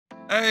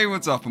Hey,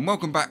 what's up, and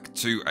welcome back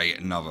to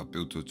another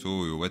build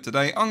tutorial where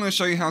today I'm going to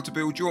show you how to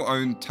build your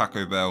own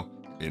Taco Bell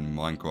in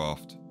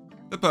Minecraft.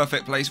 The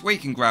perfect place where you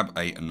can grab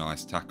a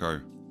nice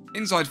taco.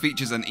 Inside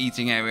features an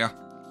eating area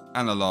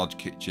and a large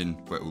kitchen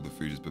where all the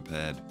food is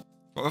prepared.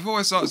 But before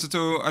I start this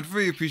tutorial, I'd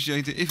really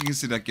appreciate it if you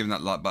consider giving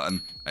that like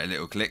button a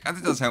little click, as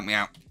it does help me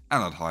out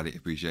and I'd highly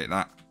appreciate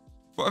that.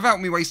 But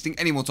without me wasting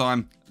any more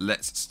time,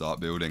 let's start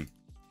building.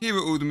 Here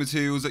are all the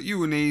materials that you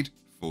will need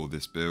for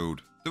this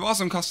build. There are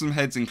some custom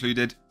heads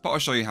included, but I'll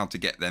show you how to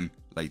get them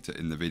later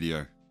in the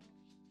video.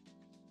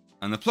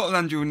 And the plot of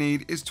land you will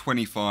need is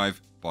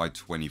 25 by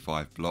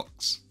 25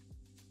 blocks.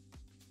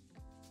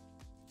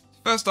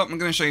 First up, I'm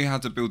going to show you how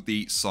to build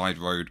the side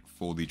road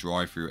for the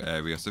drive-through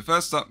area. So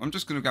first up, I'm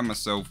just going to grab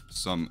myself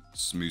some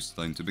smooth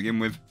stone to begin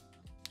with.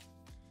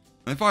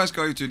 And if I just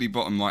go to the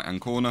bottom right hand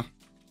corner,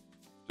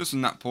 just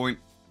from that point,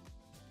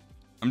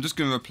 I'm just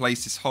going to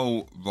replace this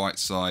whole right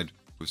side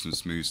with some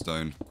smooth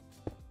stone.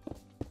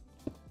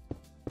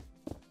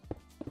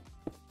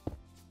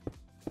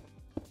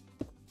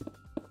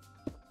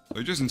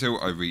 So just until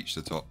I reach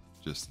the top,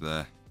 just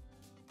there.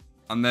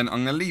 And then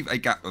I'm going to leave a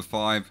gap of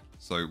 5.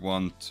 So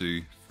 1,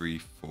 2, 3,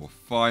 4,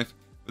 5.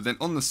 But then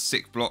on the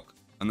 6th block,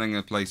 I'm then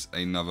going to place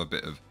another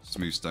bit of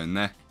smooth stone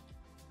there.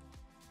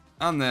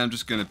 And then I'm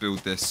just going to build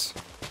this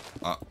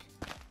up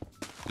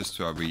just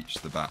till I reach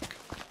the back.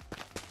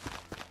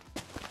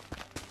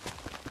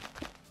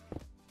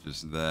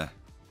 Just there.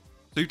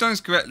 So if you've done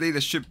this correctly,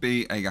 there should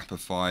be a gap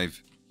of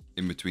 5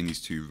 in between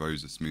these two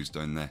rows of smooth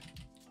stone there.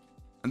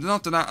 And then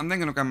after that, I'm then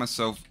going to grab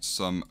myself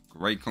some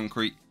grey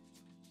concrete.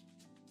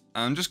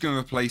 And I'm just going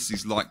to replace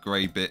these light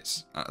grey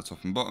bits at the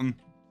top and bottom.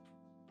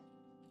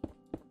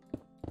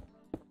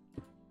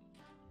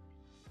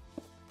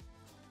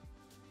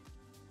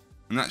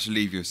 And that should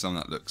leave you with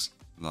something that looks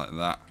like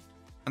that.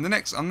 And the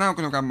next, I'm now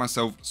going to grab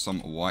myself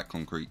some white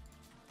concrete.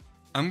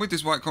 And with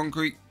this white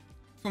concrete,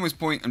 from this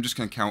point, I'm just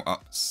going to count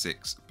up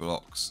 6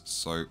 blocks.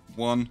 So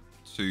 1,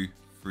 2,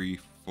 3,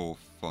 4,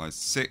 5,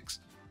 6.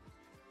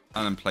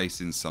 And I'm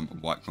placing some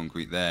white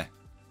concrete there.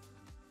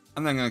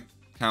 And then I'm going to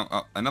count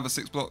up another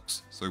 6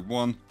 blocks. So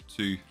 1,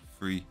 2,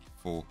 3,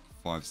 4,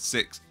 5,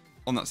 6.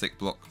 On that 6th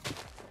block,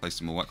 place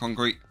some more white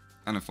concrete.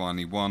 And then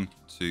finally 1,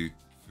 2,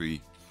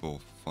 3, 4,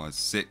 5,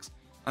 6.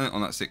 And then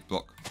on that 6th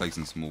block,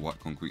 placing some more white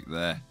concrete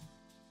there.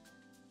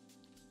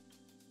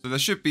 So there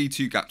should be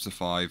 2 gaps of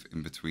 5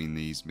 in between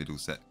these middle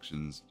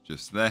sections,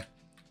 just there.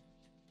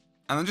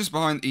 And then just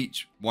behind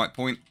each white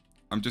point,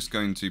 I'm just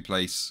going to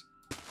place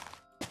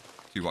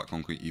 2 white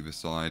concrete either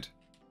side.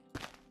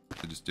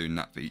 So just doing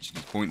that for each of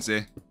these points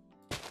here.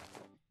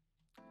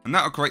 And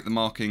that will create the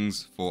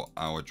markings for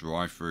our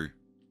drive-through.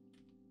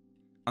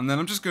 And then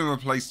I'm just going to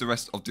replace the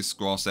rest of this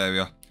grass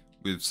area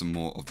with some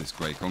more of this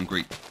grey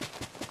concrete.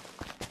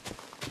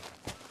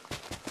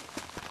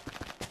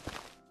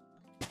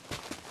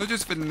 So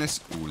just filling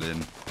this all in.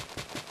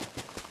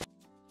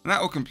 And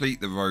that will complete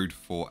the road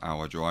for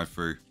our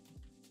drive-through.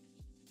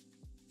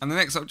 And the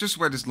next up, just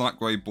where this light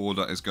grey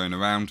border is going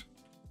around,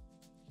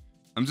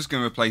 I'm just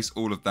going to replace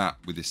all of that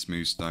with this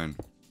smooth stone.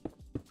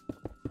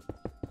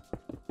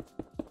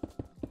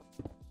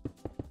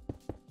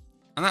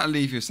 And that'll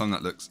leave you with something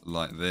that looks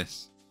like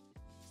this.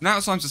 So now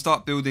it's time to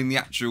start building the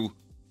actual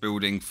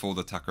building for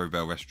the Taco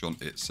Bell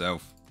restaurant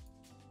itself.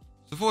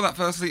 So for that,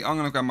 firstly, I'm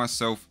going to grab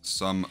myself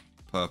some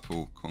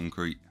purple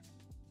concrete.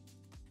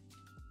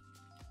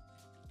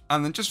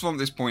 And then just from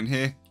this point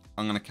here,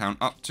 I'm going to count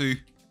up 2,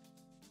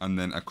 and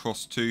then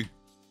across 2.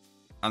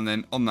 And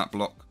then on that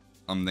block,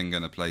 I'm then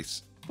going to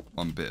place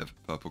 1 bit of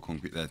purple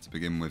concrete there to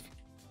begin with.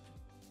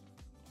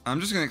 I'm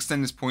just going to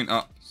extend this point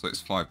up so it's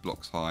 5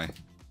 blocks high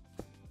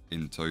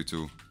in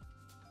total.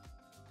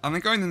 And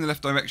then going in the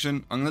left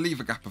direction, I'm going to leave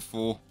a gap of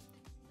 4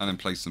 and then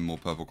place some more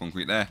purple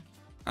concrete there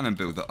and then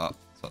build that up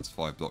so that's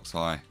 5 blocks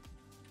high.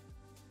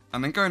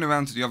 And then going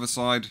around to the other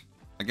side,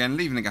 again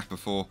leaving a gap of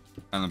 4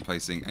 and then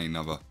placing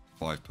another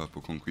 5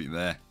 purple concrete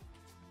there.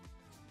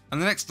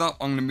 And the next up,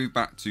 I'm going to move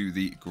back to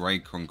the grey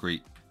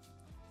concrete.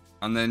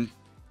 And then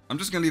I'm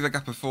just going to leave a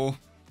gap of 4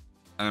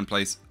 and then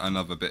place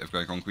another bit of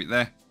grey concrete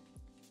there.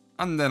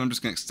 And then I'm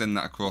just going to extend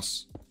that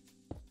across.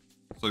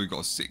 So we've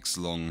got a 6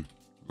 long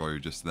row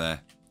just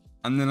there.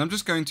 And then I'm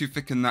just going to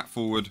thicken that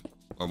forward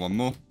by 1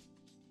 more.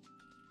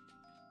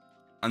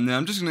 And then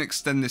I'm just going to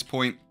extend this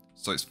point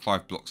so it's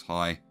 5 blocks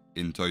high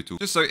in total,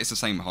 just so it's the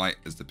same height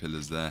as the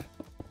pillars there.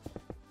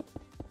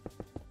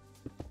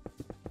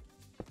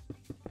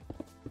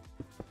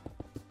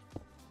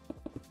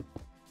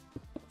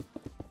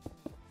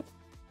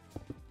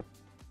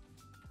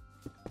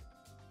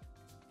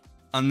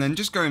 And then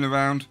just going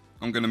around,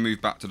 I'm going to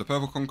move back to the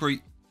purple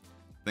concrete.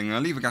 Then I'm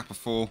going to leave a gap of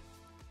 4.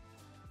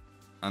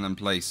 And then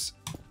place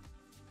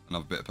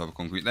another bit of purple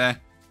concrete there.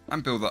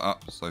 And build that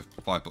up, so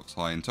 5 blocks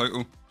high in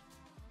total.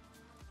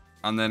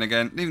 And then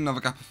again, leave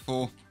another gap of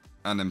 4.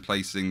 And then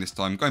placing, this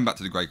time, going back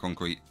to the grey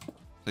concrete.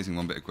 Placing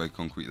 1 bit of grey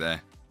concrete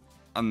there.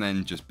 And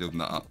then just building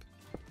that up,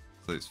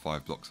 so it's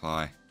 5 blocks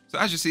high. So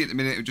as you see at the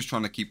minute, we're just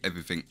trying to keep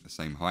everything the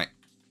same height.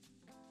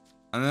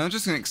 And then I'm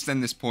just going to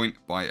extend this point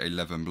by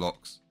 11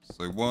 blocks.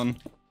 So 1,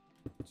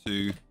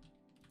 2,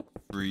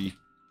 3,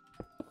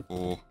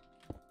 4,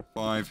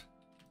 5,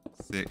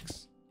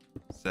 6,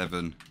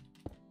 7,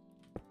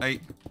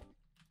 8,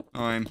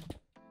 9,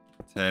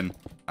 10,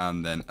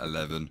 and then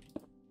 11.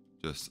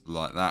 Just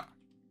like that.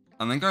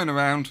 And then going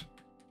around,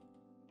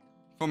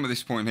 from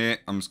this point here,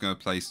 I'm just going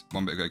to place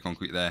one bit of grey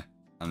concrete there,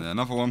 and then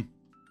another one.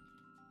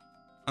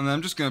 And then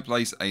I'm just going to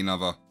place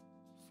another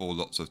 4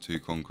 lots of 2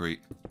 concrete.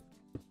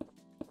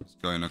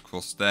 Just going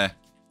across there.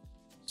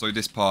 So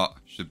this part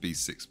should be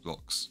 6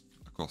 blocks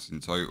across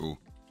in total.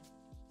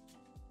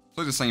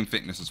 So the same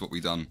thickness as what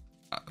we've done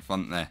at the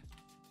front there.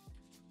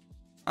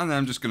 And then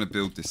I'm just going to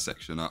build this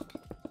section up.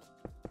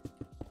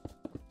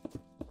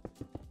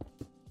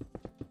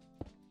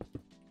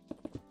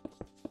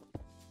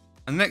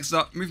 And next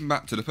up, moving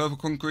back to the purple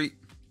concrete,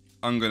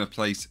 I'm going to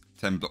place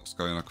 10 blocks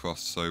going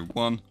across. So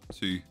 1,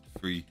 2,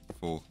 3,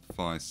 4,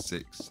 5,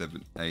 6,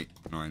 7, 8,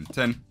 9,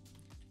 10. So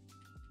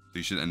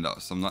you should end up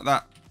with something like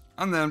that.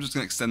 And then I'm just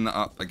going to extend that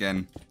up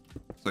again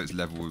so it's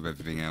level with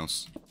everything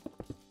else.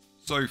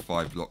 So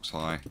 5 blocks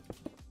high.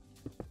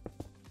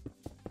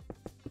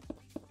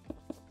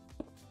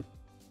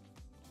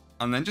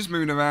 And then just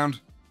moving around,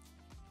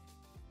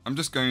 I'm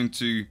just going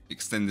to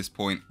extend this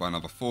point by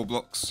another 4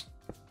 blocks.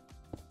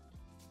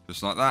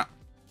 Just like that.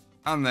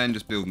 And then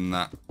just building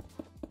that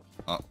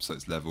up so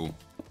it's level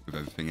with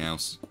everything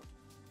else.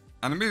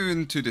 And I'm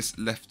moving to this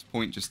left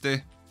point just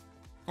there.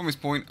 From this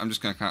point, I'm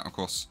just going to count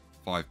across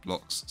 5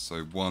 blocks.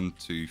 So 1,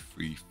 2,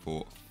 3,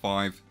 4,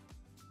 5.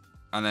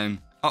 And then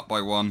up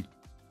by 1. Then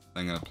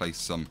I'm going to place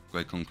some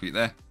grey concrete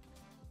there.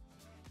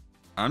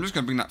 And I'm just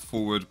going to bring that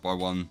forward by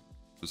 1,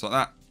 just like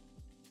that.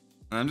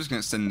 And I'm just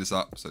going to extend this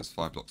up so it's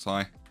 5 blocks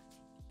high.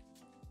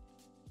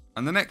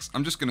 And the next,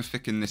 I'm just going to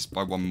thicken this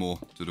by 1 more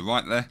to the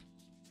right there.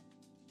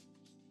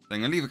 Then I'm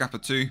going to leave a gap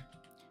of 2.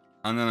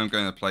 And then I'm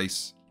going to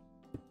place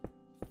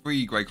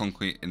 3 grey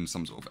concrete in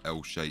some sort of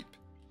L shape.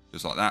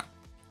 Just like that.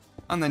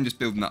 And then just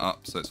building that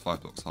up so it's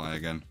 5 blocks high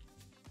again.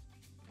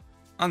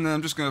 And then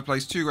I'm just going to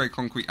place 2 grey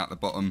concrete at the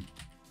bottom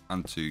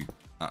and 2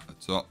 at the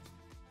top.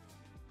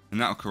 And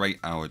that will create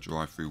our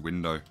drive-through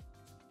window.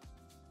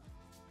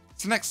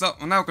 So next up,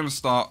 we're now going to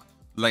start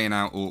laying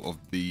out all of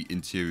the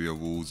interior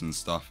walls and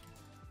stuff.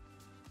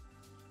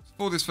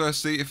 For this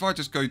firstly, if I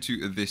just go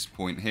to this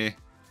point here,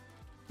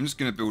 I'm just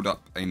going to build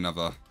up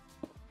another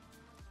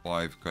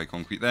 5 grey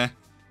concrete there.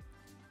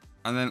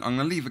 And then I'm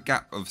going to leave a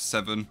gap of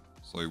 7.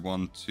 So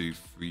 1, 2,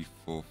 3,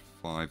 4,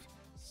 5,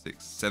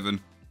 6,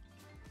 7.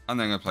 And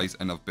then I'm going to place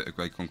another bit of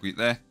grey concrete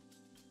there.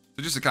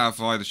 So just to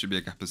clarify, there should be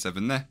a gap of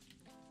 7 there.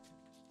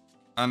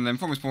 And then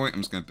from this point,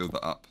 I'm just going to build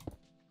that up.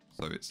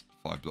 So it's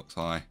 5 blocks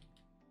high.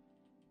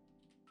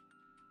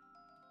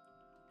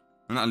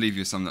 And that'll leave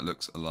you something that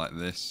looks like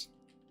this.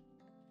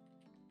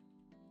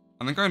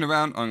 And then going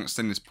around, I'm going to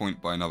extend this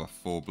point by another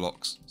 4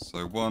 blocks.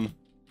 So 1,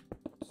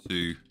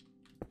 2,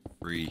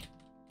 3,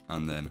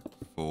 and then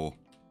 4.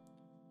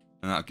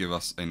 And that'll give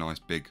us a nice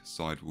big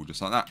side wall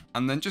just like that.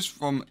 And then just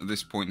from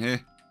this point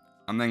here,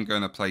 I'm then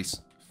going to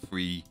place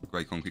 3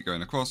 grey concrete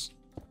going across.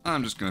 And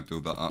I'm just going to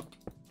build that up.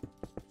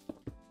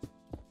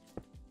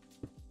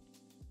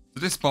 So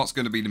this part's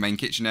going to be the main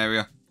kitchen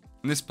area.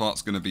 And this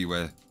part's going to be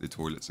where the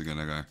toilets are going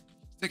to go.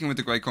 Sticking with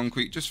the grey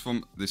concrete, just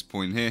from this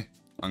point here,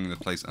 I'm going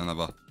to place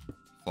another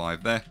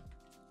 5 there.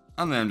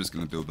 And then I'm just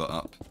going to build that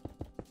up.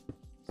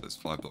 So it's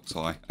 5 blocks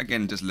high.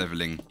 Again, just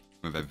leveling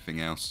with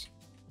everything else.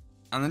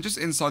 And then just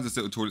inside this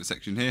little toilet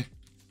section here,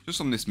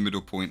 just on this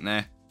middle point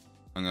there,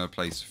 I'm going to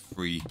place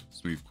 3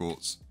 smooth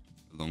quartz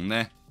along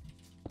there.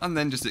 And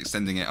then just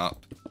extending it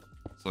up.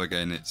 So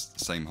again, it's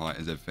the same height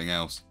as everything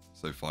else.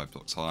 So 5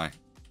 blocks high.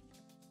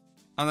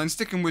 And then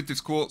sticking with this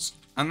quartz,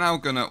 I'm now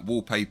going to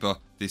wallpaper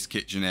this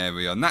kitchen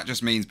area. And that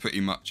just means pretty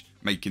much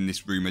making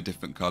this room a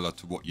different colour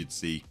to what you'd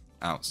see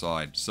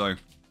outside. So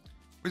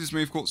with the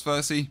smooth quartz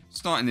firstly,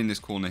 starting in this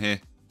corner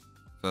here,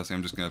 firstly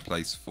I'm just going to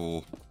place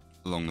 4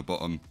 along the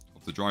bottom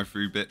of the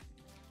drive-through bit.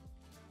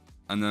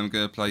 And then I'm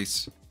going to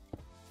place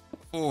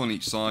 4 on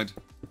each side.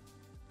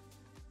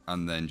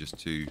 And then just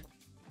 2 to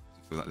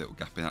fill that little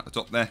gap in at the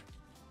top there.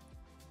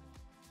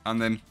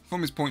 And then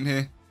from this point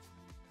here,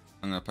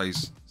 I'm going to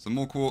place some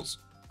more quartz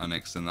and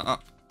extend that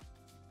up.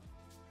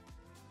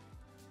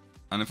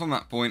 And then from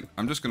that point,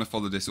 I'm just going to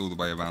follow this all the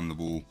way around the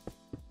wall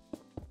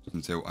just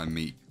until I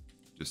meet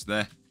just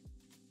there.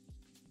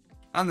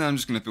 And then I'm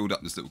just going to build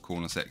up this little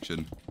corner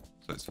section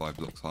so it's 5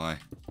 blocks high.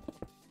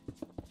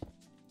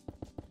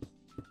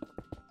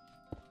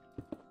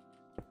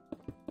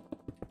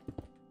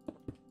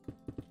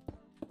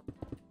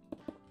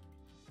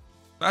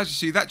 But as you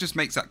see, that just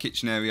makes that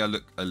kitchen area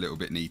look a little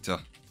bit neater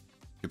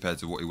compared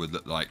to what it would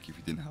look like if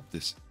you didn't have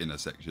this inner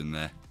section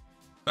there.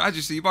 But as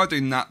you see, by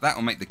doing that, that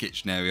will make the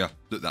kitchen area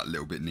look that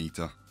little bit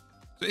neater.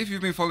 So if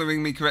you've been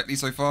following me correctly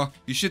so far,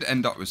 you should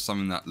end up with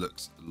something that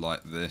looks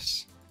like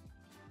this.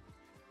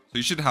 So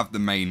you should have the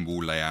main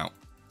wall layout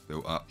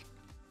built up.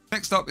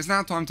 Next up, it's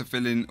now time to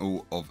fill in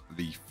all of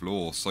the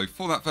floor. So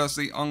for that,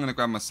 firstly, I'm going to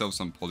grab myself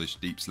some polished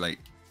deep slate.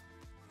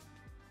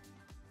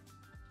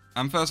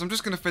 And first, I'm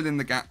just going to fill in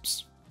the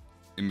gaps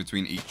in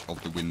between each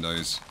of the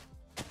windows.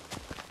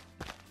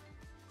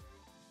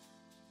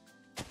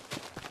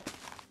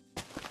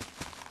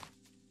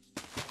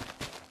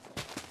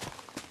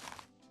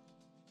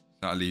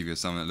 That'll leave you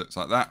something that looks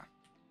like that.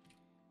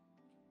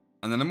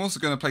 And then I'm also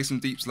going to place some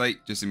deep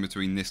slate just in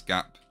between this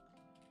gap.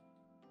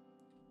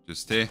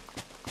 Just here.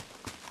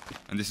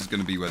 And this is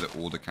going to be where the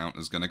order counter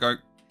is going to go.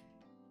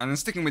 And then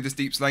sticking with this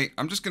deep slate,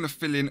 I'm just going to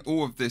fill in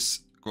all of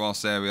this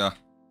grass area.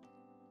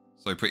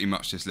 So pretty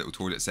much this little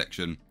toilet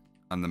section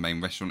and the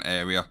main restaurant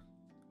area.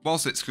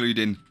 Whilst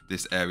excluding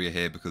this area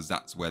here because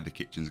that's where the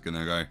kitchen's going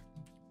to go.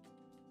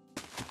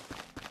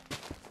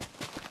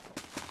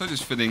 So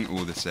just filling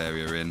all this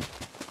area in.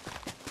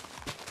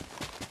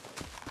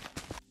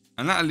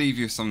 And that'll leave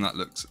you something that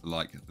looks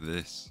like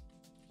this.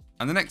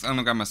 And the next I'm going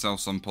to grab myself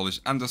some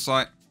polished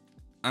andesite.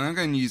 And I'm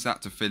going to use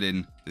that to fill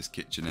in this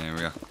kitchen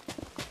area.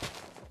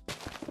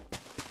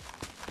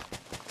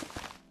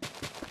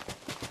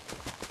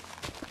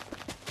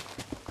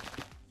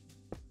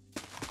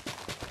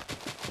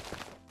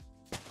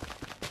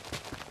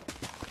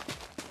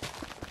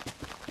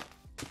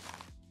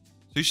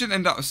 So you should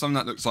end up with something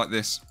that looks like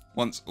this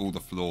once all the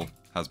floor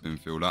has been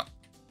filled up.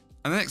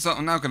 And next up,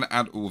 I'm now going to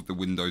add all of the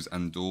windows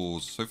and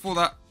doors. So for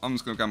that, I'm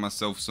just going to grab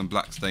myself some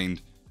black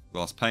stained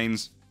glass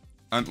panes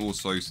and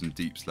also some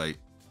deep slate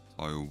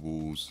tile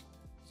walls.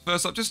 So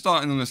first up, just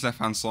starting on this left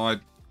hand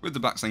side with the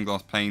black stained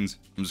glass panes,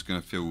 I'm just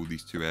going to fill all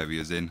these two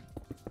areas in.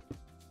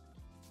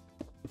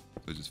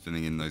 So just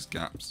filling in those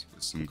gaps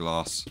with some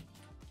glass.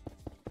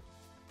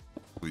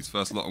 For these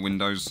first lot of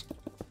windows.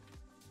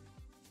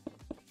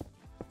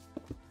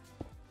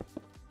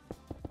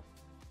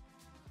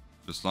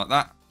 Just like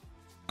that.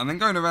 And then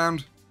going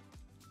around,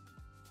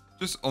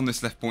 just on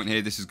this left point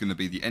here, this is going to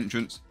be the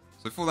entrance.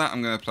 So for that,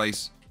 I'm going to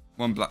place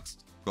one black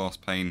glass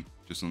pane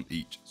just on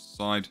each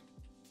side.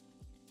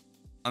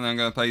 And then I'm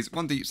going to place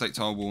one deep slate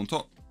tile wall on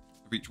top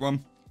of each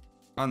one.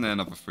 And then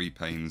another 3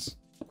 panes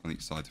on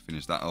each side to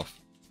finish that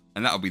off.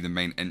 And that'll be the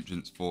main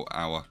entrance for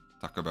our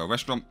Taco Bell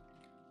restaurant.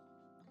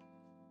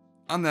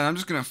 And then I'm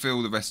just going to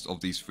fill the rest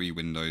of these 3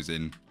 windows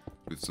in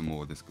with some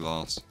more of this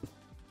glass.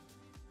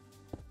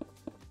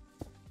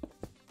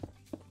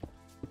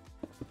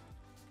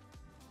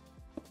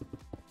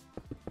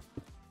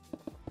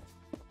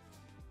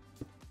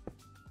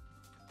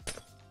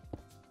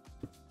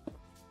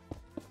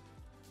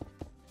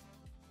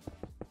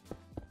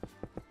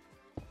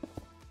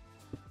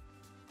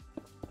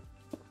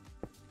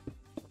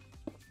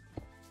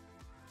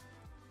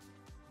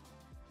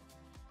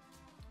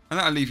 And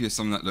that'll leave you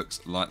something that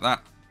looks like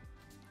that.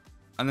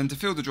 And then to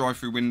fill the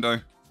drive-through window,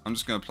 I'm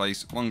just going to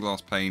place one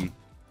glass pane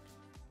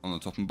on the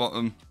top and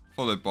bottom,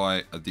 followed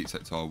by a deep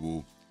slate tile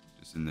wall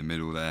just in the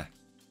middle there.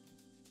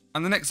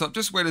 And the next up,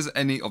 just where there's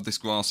any of this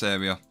grass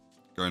area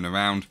going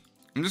around,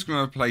 I'm just going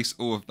to replace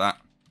all of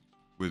that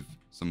with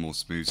some more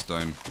smooth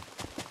stone.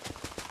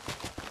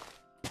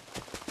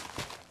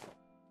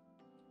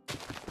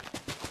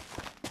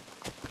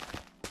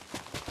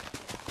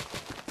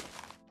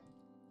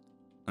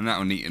 And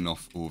that'll neaten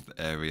off all of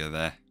the area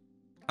there.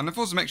 And then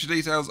for some extra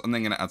details, I'm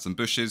then going to add some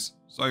bushes.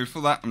 So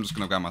for that, I'm just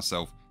going to grab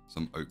myself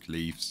some oak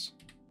leaves.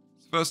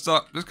 So first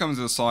up, just coming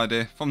to the side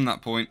here, from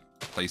that point,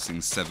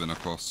 placing 7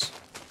 across.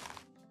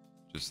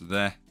 Just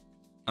there.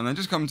 And then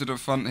just coming to the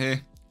front here,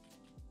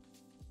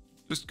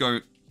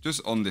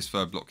 just on this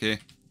third block here,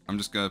 I'm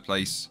just going to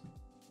place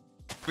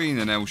 3 in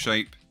an L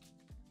shape,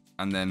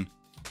 and then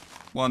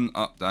 1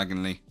 up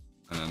diagonally,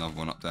 and another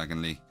 1 up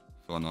diagonally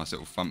for a nice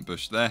little front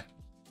bush there.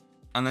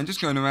 And then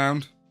just going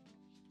around,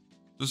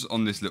 just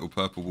on this little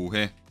purple wall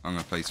here, I'm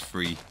going to place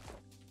 3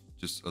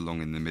 just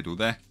along in the middle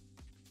there.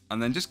 And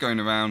then just going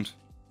around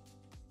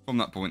from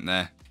that point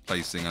there,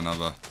 placing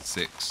another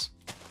 6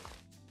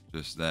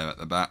 just there at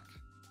the back.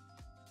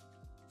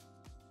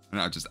 And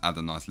that'll just add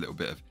a nice little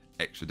bit of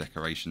extra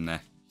decoration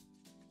there.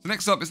 So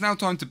next up, it's now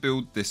time to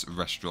build this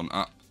restaurant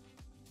up.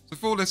 So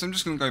for this, I'm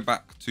just going to go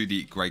back to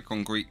the grey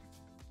concrete.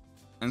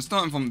 And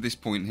starting from this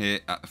point here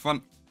at the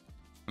front,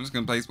 I'm just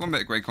going to place 1 bit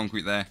of grey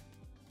concrete there.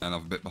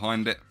 Another bit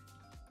behind it.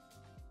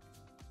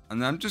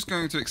 And then I'm just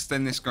going to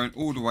extend this going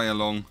all the way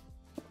along.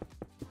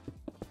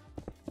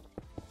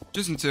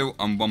 Just until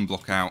I'm 1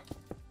 block out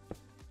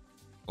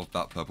of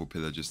that purple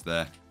pillar just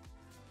there.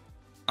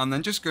 And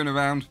then just going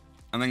around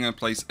and then going to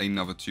place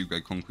another 2 grey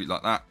concrete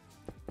like that.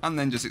 And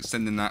then just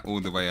extending that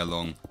all the way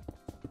along.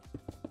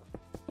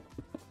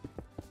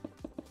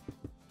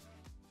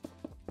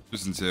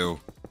 Just until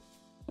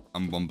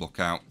I'm 1 block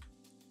out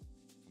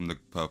from the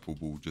purple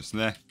wall just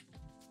there.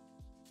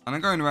 And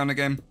I'm going around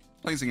again,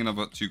 placing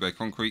another 2 grey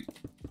concrete,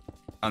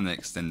 and then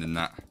extending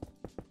that.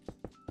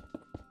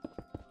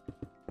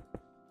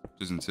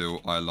 Just until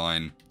I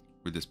align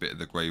with this bit of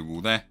the grey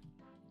wall there.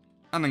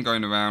 And then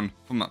going around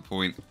from that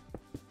point,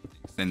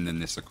 extending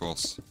this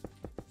across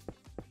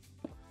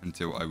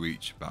until I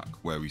reach back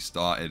where we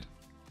started.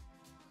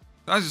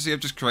 So as you see, I've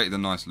just created a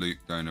nice loop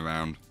going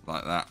around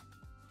like that.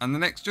 And the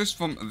next, just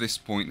from this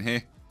point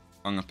here,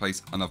 I'm going to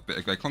place another bit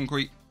of grey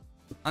concrete,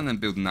 and then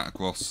building that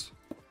across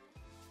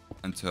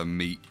until I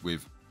meet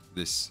with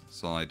this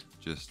side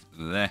just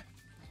there.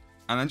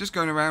 And then just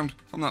going around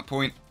from that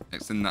point,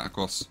 extending that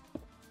across.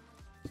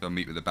 So I'll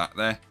meet with the back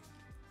there.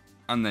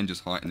 And then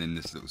just heightening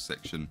this little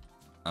section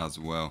as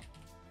well.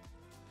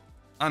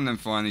 And then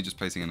finally just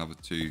placing another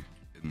 2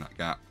 in that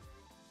gap.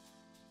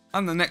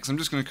 And the next, I'm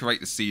just going to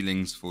create the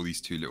ceilings for these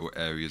 2 little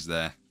areas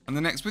there. And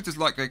the next, with this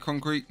light grey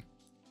concrete,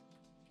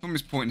 from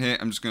this point here,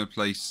 I'm just going to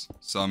place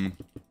some,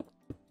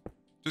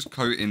 just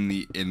coating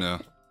the inner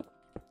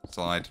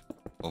side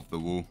of the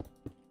wall.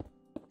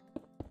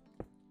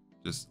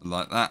 Just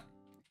like that.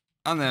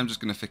 And then I'm just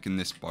going to thicken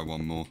this by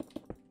 1 more.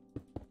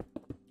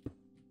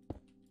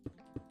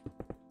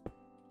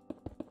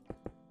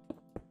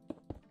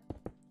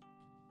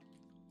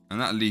 And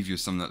that'll leave you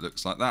with something that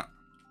looks like that.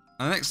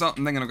 And next up,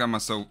 I'm then going to grab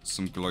myself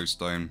some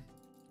glowstone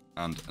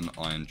and an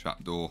iron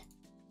trapdoor.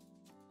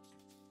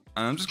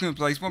 And I'm just going to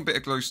place 1 bit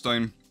of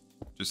glowstone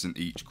just in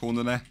each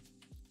corner there.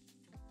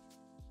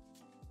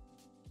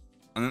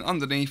 And then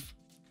underneath,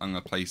 I'm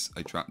going to place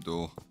a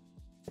trapdoor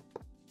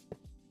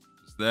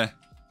just there.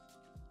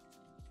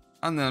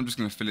 And then I'm just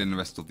going to fill in the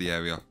rest of the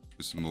area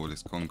with some more of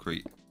this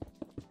concrete.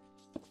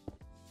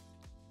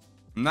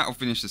 And that will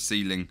finish the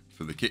ceiling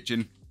for the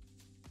kitchen.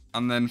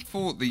 And then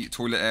for the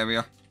toilet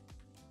area,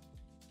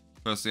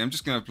 firstly, I'm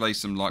just going to place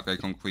some light grey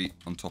concrete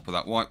on top of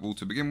that white wall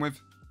to begin with.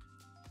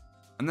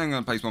 And then I'm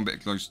going to place 1 bit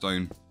of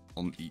glowstone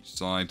on each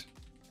side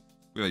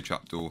with a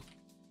trapdoor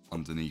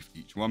underneath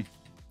each one.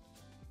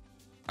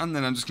 And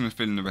then I'm just going to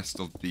fill in the rest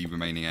of the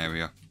remaining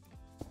area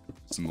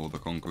with some more of the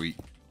concrete.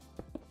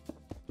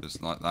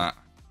 Just like that.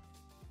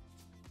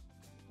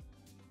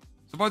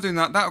 So by doing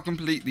that, that'll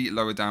complete the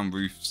lower down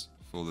roofs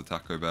for the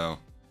Taco Bell.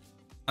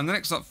 And the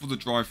next up for the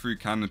drive-through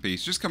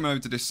canopies, just coming over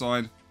to this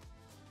side,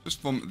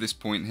 just from this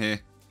point here,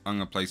 I'm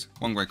going to place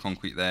 1 grey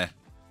concrete there,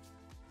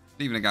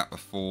 leaving a gap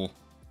before,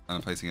 and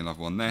I'm placing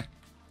another one there.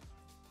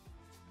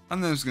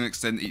 And then I'm just going to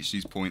extend each of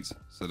these points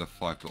so they're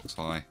 5 blocks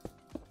high,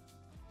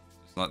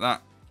 just like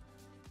that.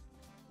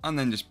 And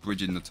then just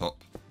bridging the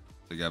top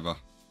together.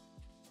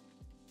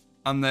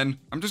 And then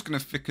I'm just going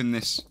to thicken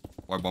this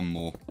by 1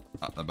 more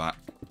at the back.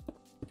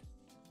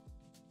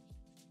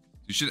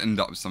 You should end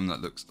up with something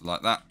that looks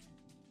like that.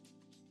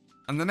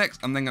 And the next,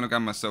 I'm then going to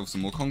grab myself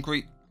some more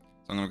concrete.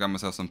 So I'm going to grab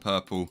myself some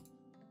purple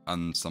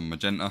and some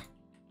magenta.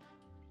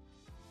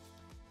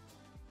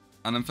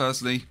 And then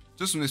firstly,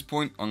 just from this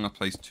point, I'm going to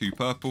place 2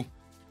 purple.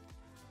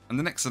 And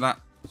the next to that,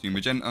 2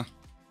 magenta.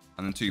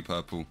 And then 2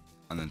 purple.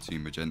 And then 2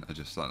 magenta,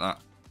 just like that.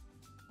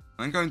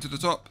 And then going to the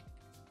top.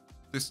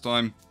 This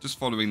time, just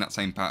following that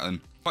same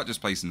pattern, but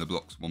just placing the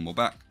blocks 1 more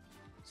back.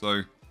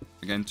 So,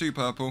 again, 2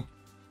 purple,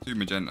 2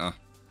 magenta,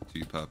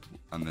 2 purple,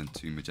 and then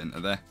 2 magenta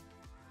there.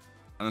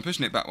 And then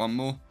pushing it back 1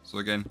 more. So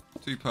again,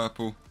 2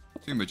 purple,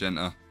 2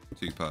 magenta,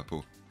 2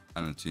 purple,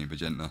 and then 2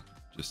 magenta,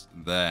 just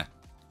there.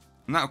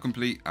 And that will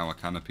complete our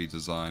canopy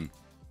design.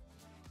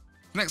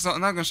 Next up,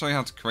 I'm now going to show you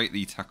how to create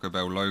the Taco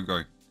Bell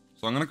logo.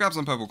 So I'm going to grab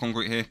some purple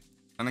concrete here,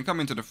 and then come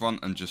into the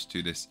front and just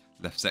to this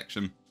left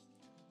section.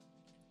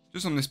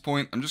 Just on this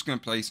point, I'm just going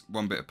to place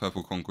 1 bit of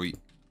purple concrete,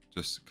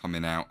 just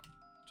coming out,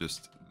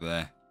 just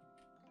there.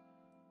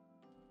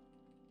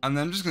 And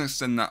then I'm just going to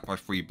extend that by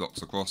 3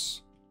 blocks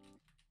across.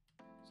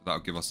 So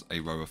that'll give us a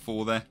row of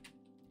 4 there.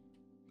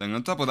 Then I'm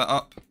going to double that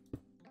up.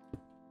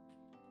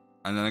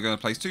 And then I'm going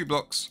to place 2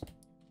 blocks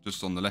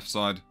just on the left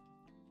side.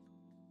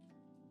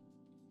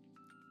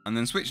 And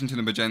then switching to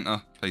the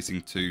magenta,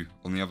 placing 2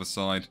 on the other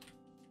side.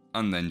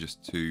 And then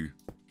just 2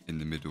 in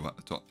the middle at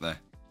the top there.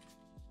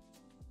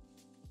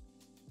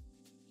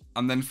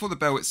 And then for the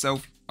bell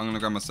itself, I'm going to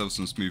grab myself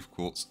some smooth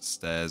quartz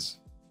stairs.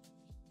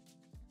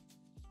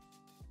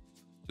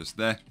 Just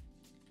there.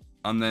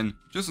 And then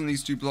just on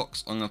these 2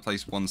 blocks, I'm going to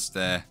place 1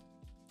 stair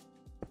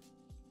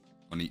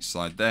on each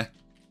side there.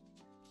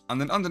 And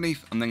then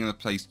underneath, I'm then going to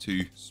place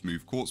 2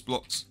 smooth quartz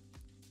blocks.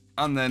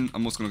 And then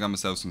I'm also going to grab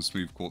myself some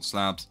smooth quartz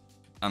slabs.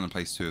 And I'll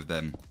place 2 of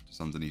them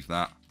just underneath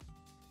that.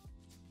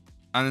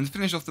 And then to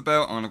finish off the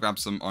bell, I'm going to grab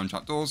some iron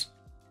trapdoors.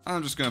 And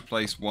I'm just going to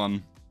place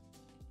 1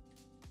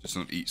 just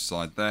on each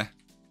side there.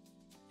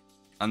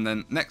 And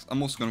then next,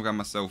 I'm also going to grab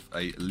myself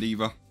a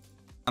lever.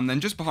 And then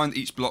just behind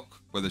each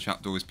block where the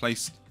trapdoor is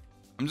placed,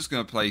 I'm just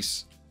going to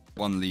place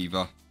 1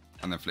 lever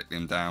and then flick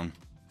them down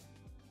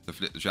to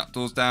flip the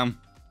trapdoors down.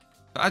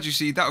 But as you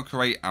see, that will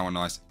create our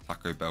nice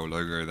Taco Bell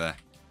logo there.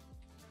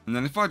 And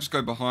then if I just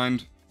go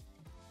behind,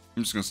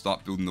 I'm just going to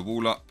start building the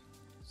wall up.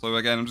 So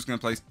again, I'm just going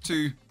to place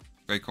 2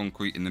 grey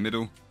concrete in the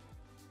middle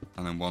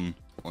and then 1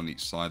 on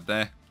each side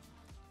there.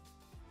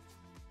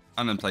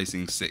 And then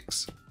placing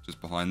 6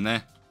 just behind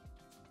there.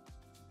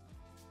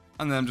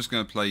 And then I'm just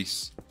going to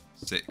place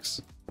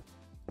 6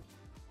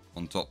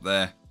 on top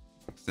there.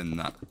 Extend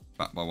that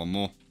back by 1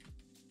 more.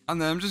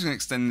 And then I'm just going to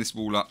extend this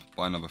wall up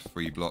by another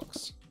 3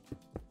 blocks.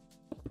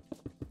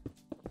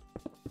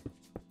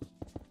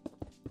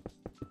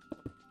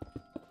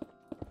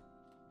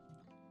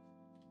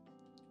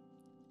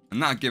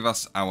 And that'll give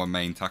us our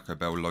main Taco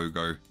Bell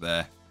logo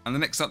there. And the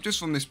next up, just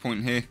from this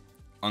point here,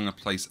 I'm going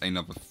to place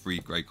another 3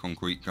 grey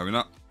concrete going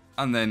up.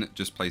 And then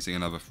just placing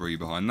another 3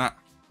 behind that.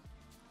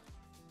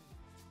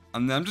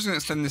 And then I'm just going to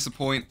extend this a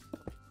point,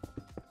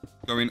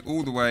 going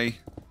all the way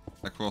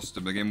across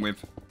to begin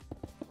with.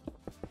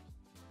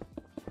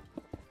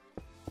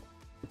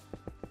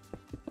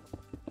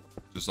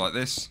 Just like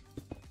this.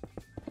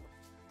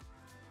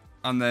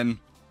 And then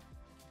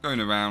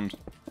going around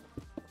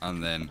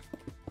and then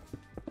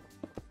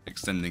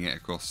extending it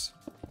across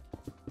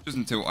just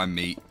until I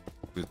meet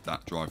with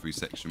that drive-through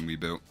section we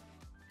built.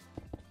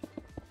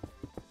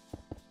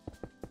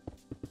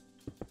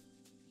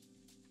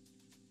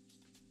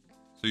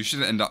 So you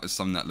should end up with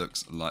something that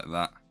looks like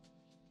that.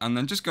 And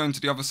then just going to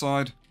the other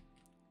side,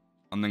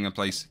 I'm then going to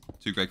place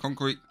 2 grey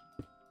concrete,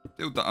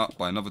 build that up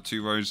by another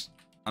 2 rows,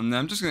 and then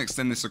I'm just going to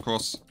extend this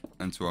across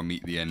until I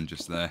meet the end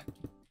just there.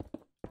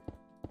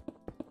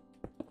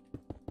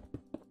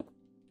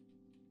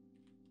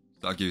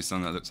 That'll give you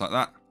something that looks like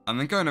that. And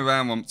then going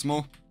around once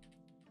more,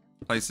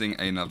 placing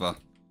another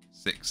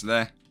 6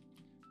 there,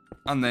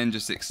 and then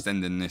just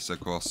extending this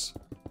across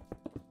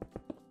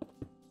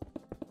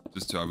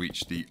just till I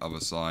reach the other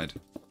side.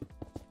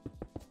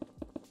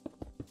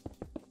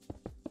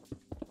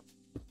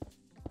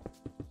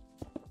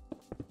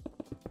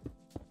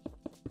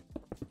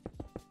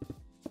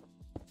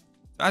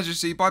 As you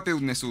see, by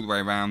building this all the way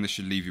around, this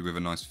should leave you with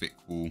a nice thick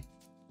wall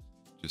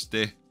just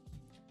there.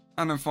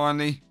 And then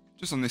finally,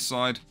 just on this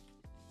side,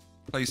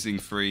 placing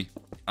 3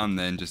 and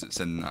then just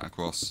extending that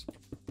across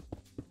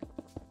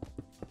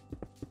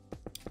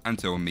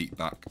until I meet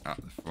back at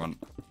the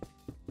front.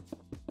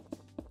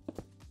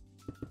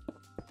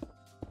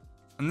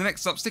 And the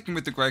next up, sticking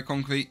with the grey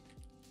concrete,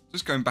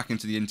 just going back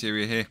into the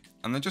interior here,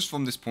 and then just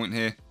from this point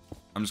here,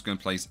 I'm just going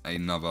to place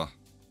another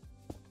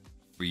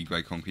 3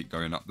 grey concrete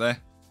going up there.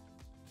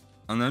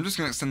 And then I'm just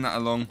going to extend that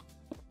along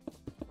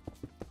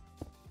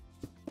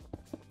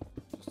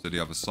just to the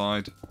other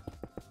side.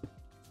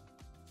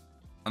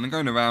 And then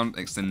going around,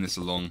 extend this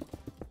along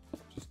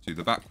just to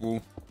the back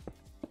wall.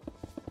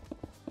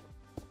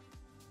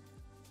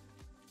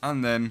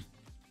 And then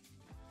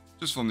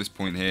just from this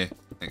point here,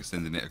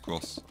 extending it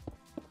across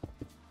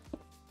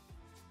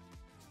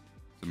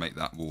to make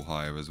that wall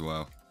higher as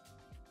well.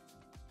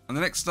 And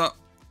the next up,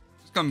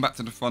 just coming back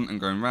to the front and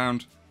going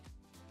round.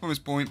 From this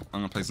point, I'm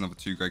going to place another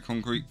 2 grey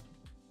concrete.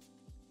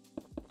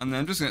 And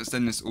then I'm just going to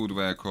extend this all the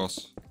way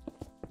across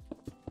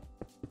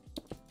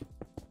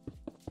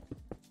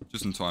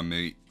just until I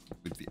meet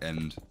with the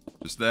end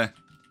just there.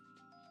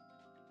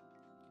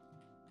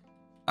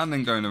 And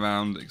then going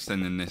around,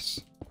 extending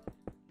this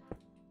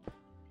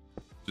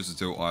just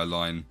until I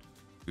align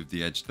with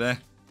the edge there.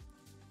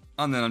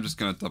 And then I'm just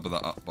going to double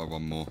that up by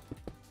 1 more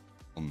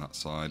on that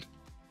side.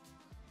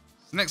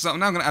 So next up, I'm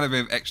now going to add a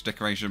bit of extra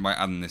decoration by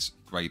adding this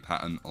grey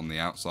pattern on the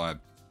outside.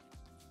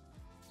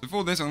 So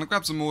for this, I'm going to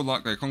grab some more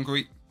light grey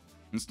concrete.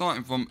 And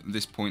starting from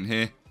this point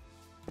here,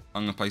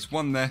 I'm going to place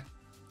 1 there.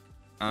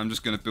 And I'm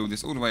just going to build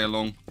this all the way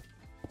along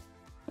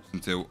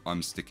until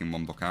I'm sticking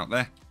 1 block out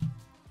there.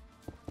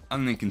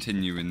 And then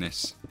continuing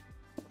this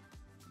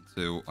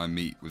until I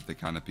meet with the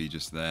canopy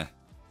just there.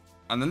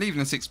 And then leaving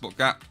a 6 block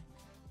gap.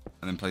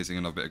 And then placing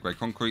another bit of grey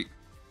concrete.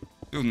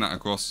 Building that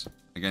across,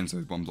 again so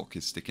 1 block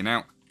is sticking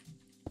out.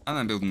 And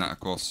then building that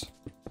across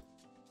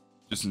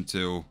just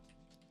until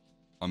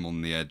I'm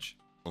on the edge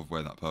of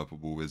where that purple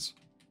wall is.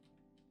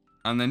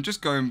 And then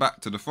just going back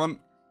to the front,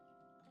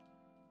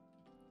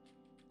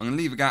 I'm going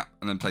to leave a gap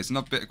and then place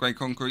another bit of grey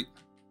concrete.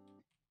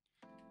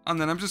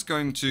 And then I'm just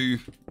going to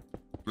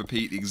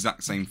repeat the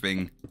exact same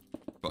thing,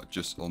 but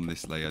just on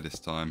this layer this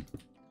time.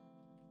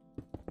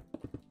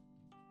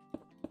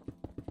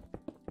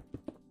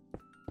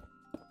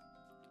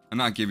 And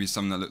that'll give you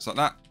something that looks like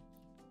that.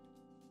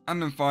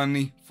 And then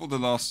finally, for the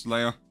last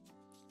layer,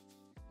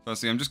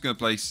 firstly I'm just going to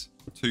place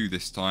 2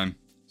 this time,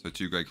 so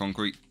 2 grey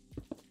concrete.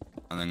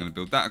 And then I'm going to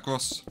build that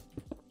across.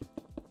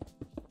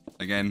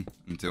 Again,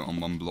 until I'm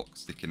 1 block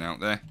sticking out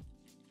there.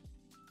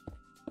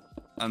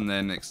 And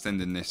then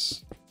extending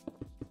this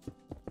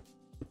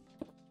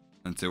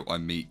until I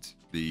meet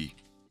the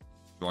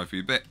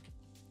drive-through bit.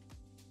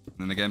 And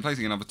then again,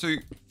 placing another 2,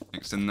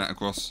 extending that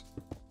across.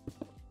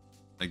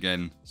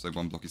 Again, so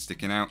 1 block is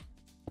sticking out.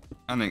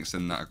 And then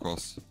extend that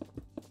across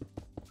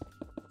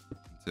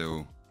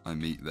until I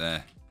meet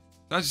there.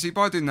 So as you see,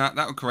 by doing that,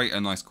 that will create a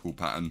nice cool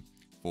pattern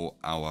for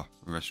our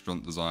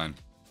restaurant design.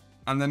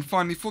 And then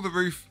finally, for the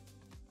roof,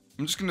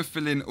 I'm just going to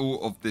fill in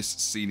all of this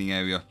ceiling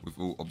area with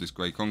all of this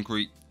grey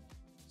concrete.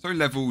 So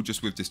level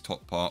just with this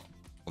top part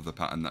of the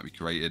pattern that we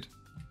created.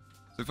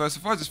 So first,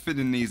 if I just fill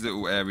in these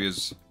little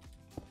areas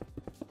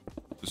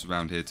just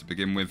around here to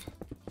begin with.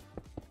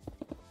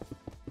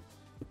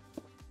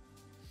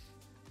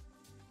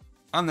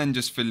 And then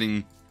just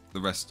filling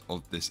the rest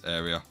of this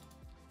area.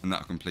 And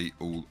that'll complete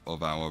all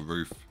of our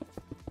roof.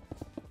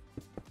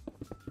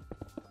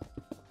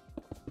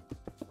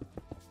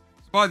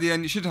 By the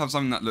end, you should have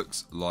something that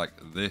looks like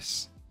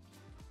this.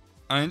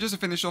 And just to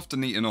finish off, to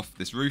neaten off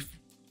this roof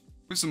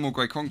with some more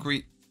grey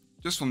concrete,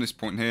 just from this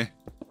point here,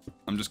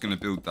 I'm just going to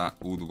build that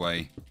all the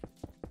way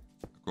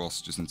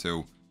across just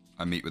until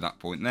I meet with that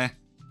point there.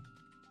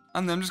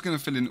 And then I'm just going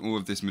to fill in all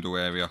of this middle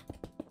area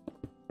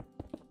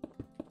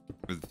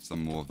with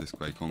some more of this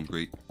grey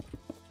concrete.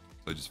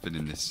 So just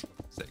filling this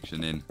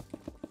section in.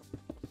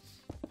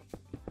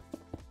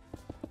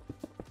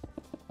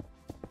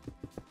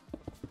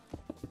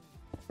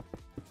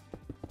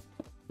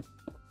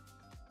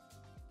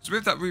 So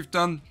with that roof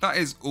done, that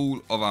is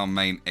all of our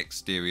main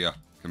exterior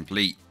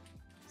complete.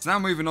 So now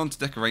moving on to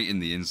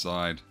decorating the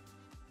inside.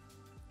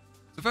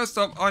 So first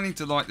up, I need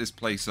to light this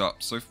place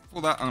up. So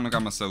for that, I'm going to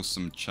grab myself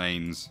some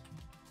chains.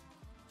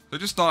 So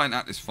just starting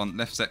at this front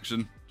left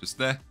section, just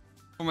there.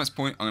 From this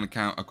point, I'm going to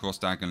count across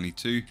diagonally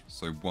 2.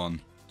 So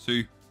 1,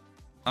 2.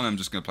 And I'm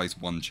just going to place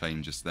one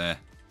chain just there.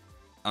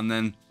 And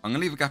then I'm going to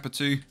leave a gap of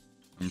 2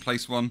 and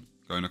place one,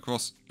 going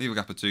across, leave a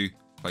gap of 2,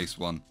 place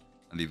one,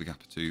 and leave a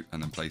gap of 2,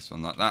 and then place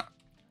one like that.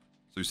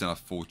 So we still have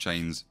 4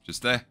 chains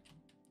just there.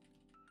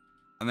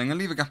 And then I'm going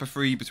to leave a gap of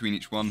 3 between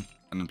each one,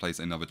 and then place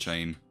another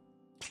chain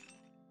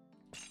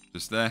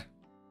just there.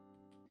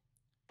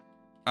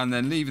 And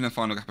then leaving a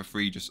final gap of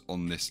 3 just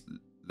on this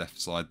left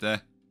side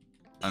there.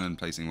 And then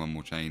placing one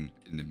more chain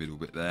in the middle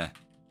bit there.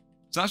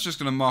 So that's just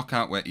going to mark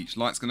out where each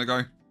light's going to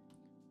go.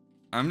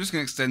 I'm just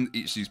going to extend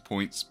each of these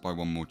points by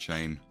one more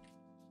chain.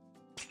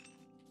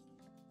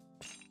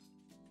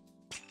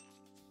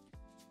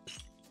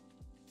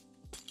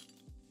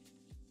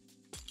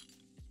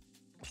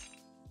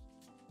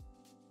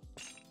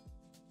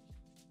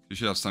 You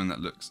should have something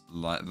that looks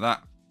like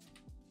that.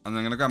 And then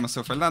I'm going to grab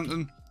myself a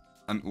lantern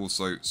and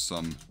also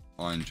some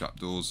iron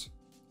trapdoors.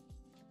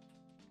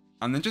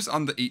 And then just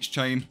under each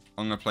chain,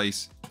 I'm going to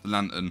place the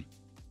lantern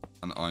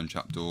and the iron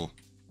trapdoor.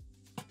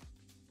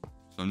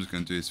 So I'm just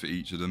going to do this for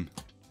each of them.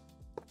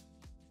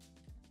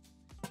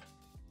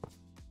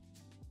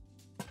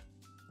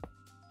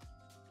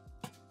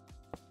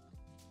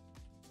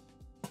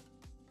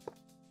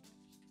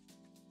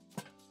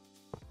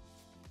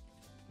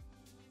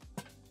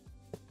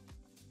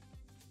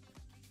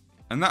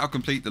 And that'll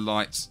complete the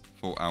lights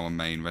for our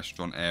main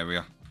restaurant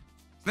area.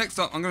 Next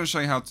up, I'm going to show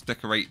you how to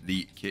decorate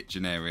the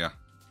kitchen area.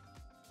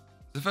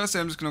 So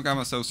firstly, I'm just going to grab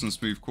myself some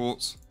smooth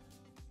quartz.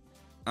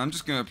 I'm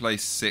just going to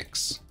place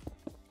 6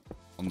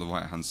 on the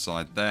right hand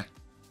side there.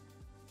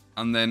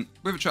 And then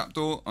with a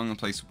trapdoor, I'm going to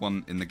place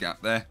 1 in the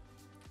gap there.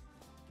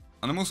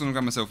 And I'm also going to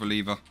grab myself a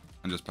lever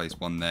and just place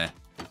 1 there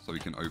so we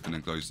can open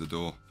and close the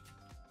door.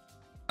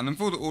 And then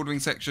for the ordering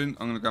section,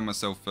 I'm going to grab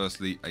myself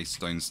firstly a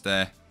stone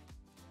stair.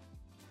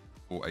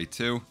 Or a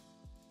till.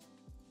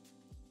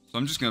 So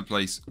I'm just going to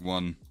place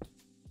 1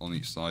 on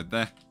each side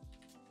there.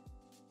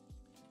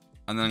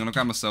 And then I'm going to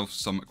grab myself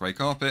some grey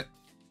carpet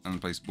and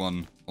place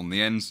 1 on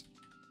the ends.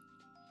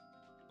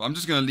 But I'm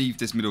just going to leave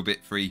this middle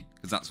bit free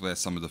because that's where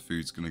some of the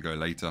food's going to go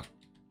later.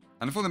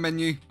 And for the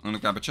menu, I'm going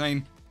to grab a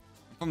chain.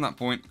 From that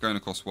point, going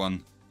across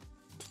 1,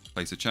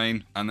 place a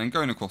chain. And then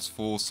going across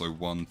 4, so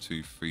 1,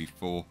 2, 3,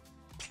 4.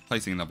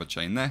 Placing another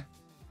chain there.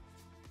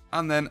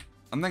 And then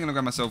I'm going to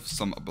grab myself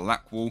some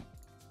black wool.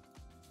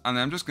 And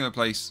then I'm just going to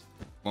place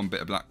 1 bit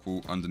of black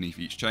wool underneath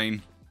each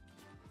chain.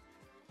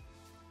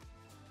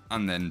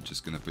 And then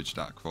just going to bridge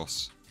that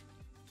across.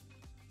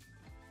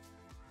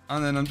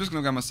 And then I'm just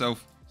going to grab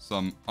myself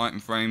some item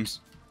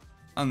frames.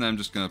 And then I'm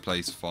just going to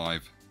place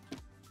 5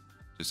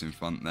 just in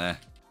front there.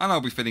 And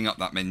I'll be filling up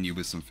that menu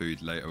with some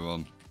food later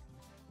on.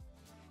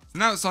 So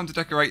now it's time to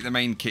decorate the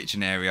main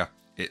kitchen area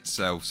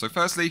itself. So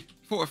firstly,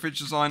 for a fridge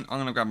design, I'm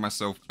going to grab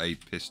myself a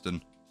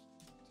piston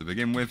to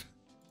begin with.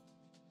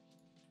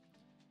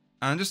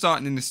 And just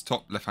starting in this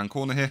top left hand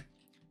corner here.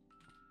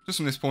 Just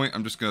from this point,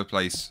 I'm just going to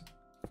place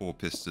 4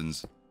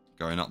 pistons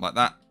going up like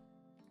that.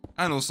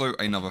 And also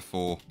another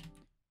 4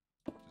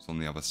 just on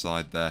the other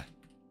side there.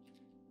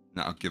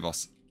 That'll give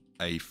us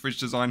a fridge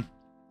design.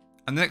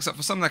 And next up,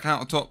 for some of the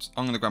countertops,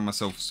 I'm going to grab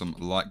myself some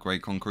light grey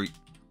concrete.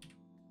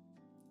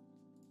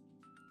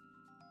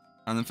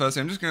 And then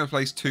firstly, I'm just going to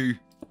place 2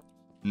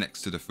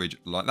 next to the fridge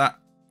like that.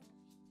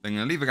 Then I'm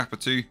going to leave a gap of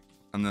 2.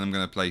 And then I'm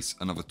going to place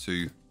another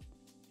 2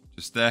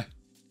 just there.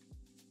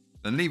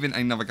 Then leaving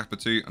another gap of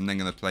 2, I'm then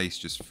going to place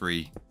just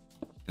 3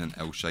 in an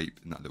L shape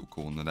in that little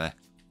corner there.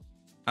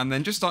 And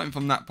then just starting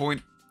from that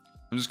point,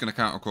 I'm just going to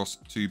count across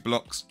 2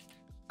 blocks.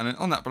 And then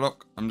on that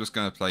block, I'm just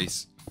going to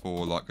place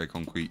 4 light grey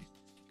concrete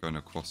going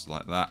across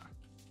like that.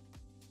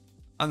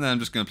 And then I'm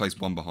just going to place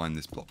 1 behind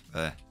this block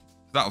there.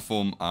 So that'll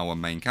form our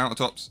main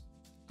countertops.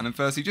 And then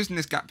firstly, just in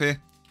this gap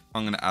here,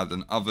 I'm going to add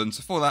an oven.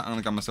 So for that, I'm going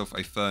to grab myself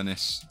a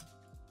furnace,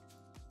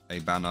 a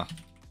banner,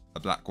 a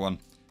black one,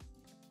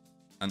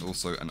 and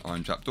also an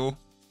iron trapdoor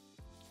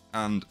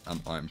and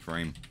an iron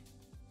frame.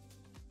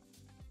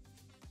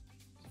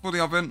 For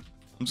the oven,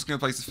 I'm just going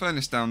to place the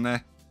furnace down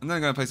there, and then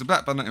I'm going to place a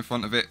black banner in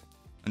front of it,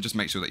 and just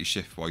make sure that you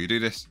shift while you do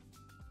this.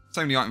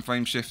 Same with the iron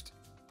frame, shift,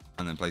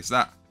 and then place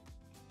that.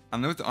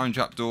 And then with the iron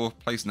trapdoor,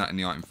 placing that in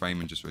the iron frame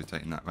and just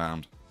rotating that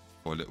round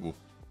for a little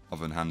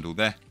oven handle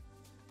there.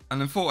 And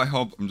then for a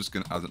hob, I'm just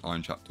going to add an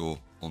iron trapdoor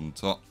on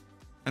top.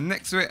 And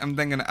next to it, I'm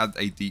then going to add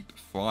a deep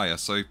fryer.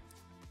 So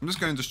I'm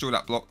just going to destroy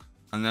that block.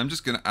 And then I'm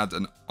just going to add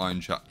an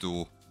iron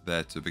trapdoor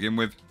there to begin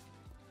with.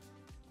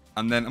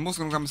 And then I'm also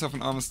going to grab myself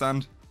an armor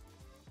stand.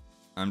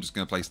 I'm just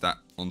going to place that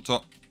on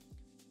top.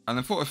 And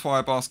then for a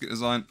fire basket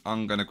design,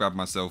 I'm going to grab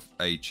myself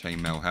a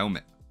chainmail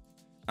helmet.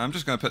 And I'm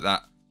just going to put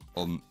that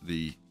on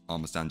the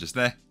armor stand just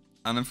there.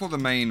 And then for the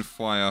main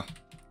fire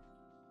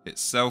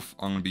itself,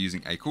 I'm going to be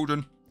using a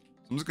cauldron.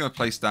 So I'm just going to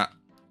place that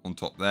on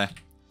top there.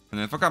 And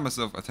then if I grab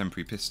myself a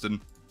temporary piston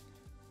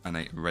and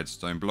a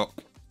redstone block,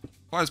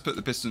 if I just put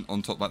the piston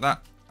on top like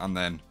that and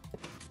then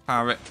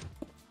power it,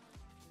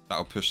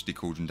 that'll push the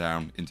cauldron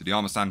down into the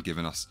armor stand,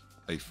 giving us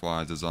a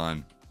fire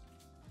design.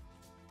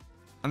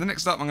 And then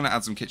next up, I'm going to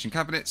add some kitchen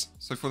cabinets.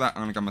 So for that,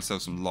 I'm going to grab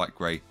myself some light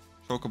grey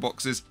shulker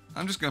boxes.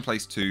 I'm just going to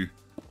place 2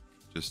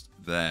 just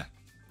there.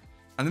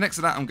 And then next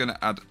to that, I'm going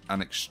to add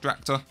an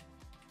extractor.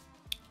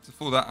 So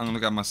for that, I'm going to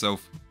grab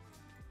myself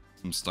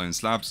some stone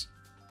slabs.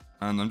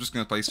 And I'm just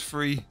going to place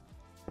 3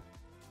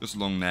 just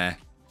along there.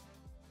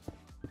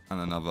 And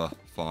another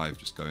 5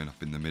 just going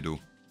up in the middle.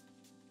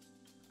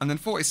 And then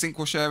for a sink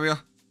wash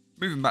area,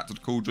 moving back to the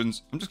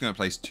cauldrons, I'm just going to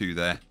place 2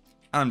 there.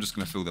 And I'm just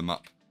going to fill them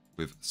up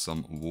with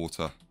some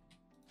water.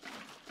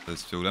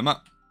 Let's fill them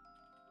up.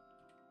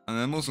 And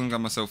then I'm also going to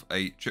grab myself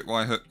a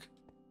tripwire hook.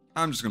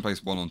 I'm just going to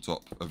place 1 on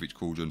top of each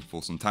cauldron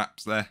for some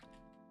taps there.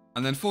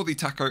 And then for the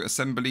taco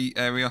assembly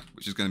area,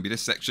 which is going to be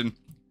this section,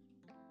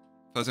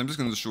 first I'm just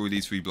going to destroy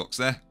these 3 blocks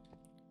there.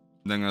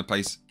 And then I'm going to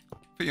place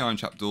 3 iron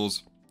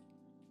trapdoors.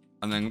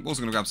 And then I'm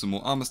also going to grab some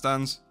more armor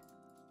stands.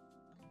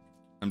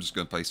 I'm just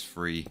going to place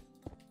 3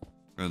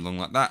 going along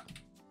like that.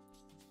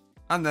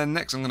 And then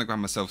next I'm going to grab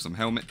myself some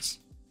helmets.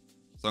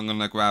 So I'm going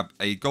to grab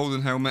a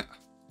golden helmet,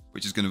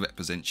 which is going to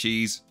represent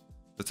cheese.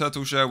 The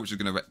turtle shell, which is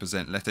going to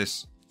represent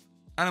lettuce.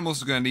 And I'm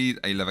also going to need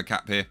a leather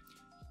cap here,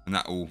 and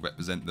that will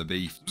represent the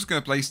beef. I'm just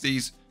going to place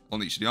these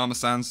on each of the armor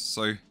stands.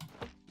 So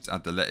just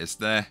add the lettuce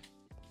there,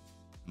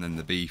 and then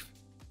the beef,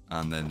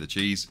 and then the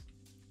cheese.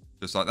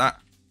 Just like that.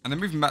 And then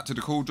moving back to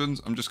the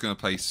cauldrons, I'm just going to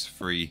place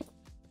 3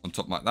 on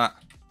top like that.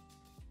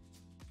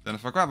 Then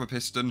if I grab a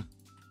piston,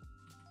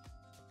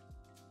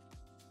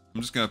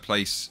 I'm just going to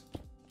place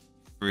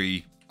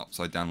 3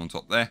 upside down on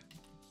top there.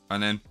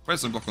 And then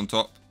redstone block on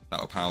top,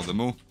 that'll power them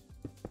all.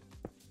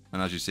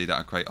 And as you see,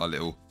 that'll create our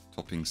little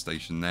topping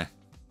station there.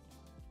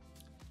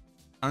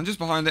 And just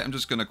behind it, I'm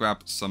just going to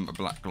grab some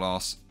black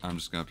glass. I'm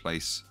just going to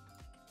place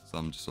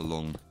some just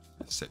along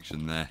this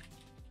section there.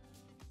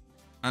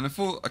 And then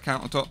for a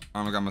countertop,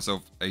 I'm going to grab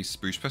myself a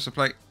spruce pressure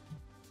plate.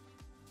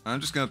 And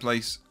I'm just going to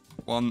place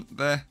 1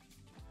 there,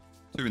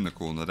 2 in the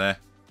corner there,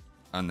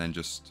 and then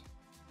just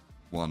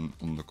 1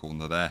 on the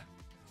corner there.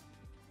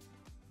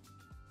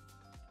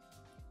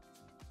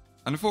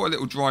 And for a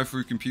little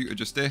drive-through computer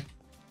just here,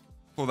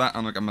 for that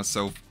I'm going to get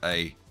myself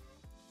a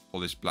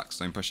polished black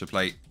stone pressure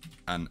plate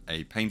and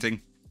a painting.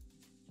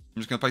 I'm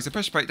just going to place a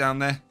pressure plate down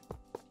there,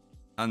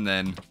 and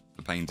then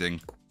the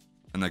painting,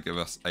 and they'll give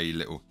us a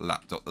little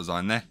laptop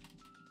design there.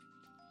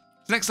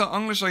 So next up,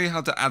 I'm going to show you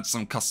how to add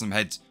some custom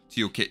heads to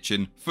your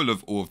kitchen full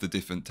of all of the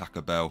different Taco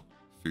Bell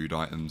food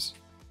items.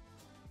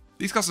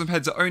 These custom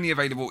heads are only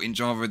available in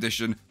Java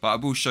Edition, but I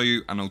will show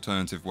you an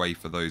alternative way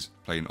for those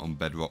playing on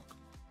Bedrock.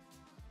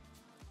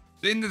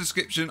 So in the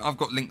description, I've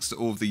got links to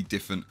all of the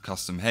different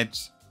custom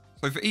heads.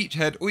 So for each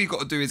head, all you've got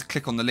to do is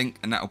click on the link,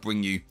 and that'll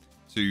bring you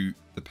to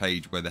the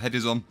page where the head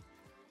is on.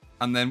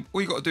 And then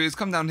all you've got to do is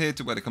come down here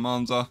to where the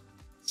commands are,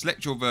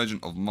 select your version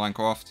of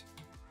Minecraft,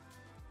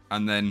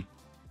 and then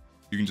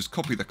you can just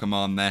copy the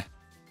command there.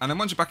 And then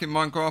once you're back in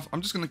Minecraft,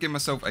 I'm just going to give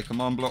myself a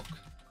command block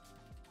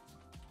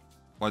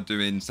by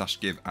doing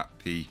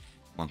 /give@p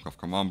Minecraft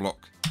command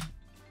block.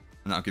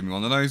 And that'll give me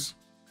one of those.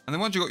 And then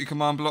once you've got your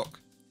command block,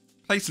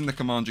 place in the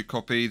command you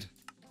copied,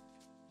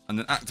 and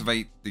then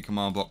activate the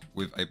command block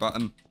with a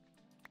button.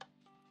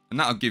 And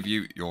that'll give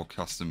you your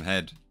custom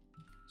head.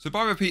 So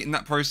by repeating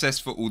that process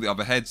for all the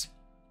other heads,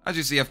 as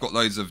you see, I've got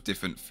loads of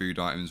different food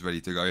items ready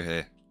to go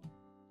here.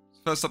 So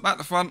first up at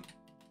the front,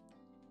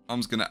 I'm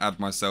just going to add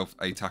myself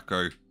a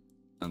taco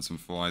and some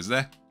fries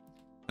there.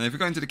 And if we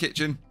go into the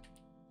kitchen,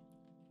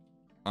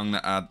 I'm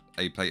going to add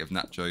a plate of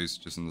nachos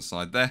just on the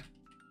side there.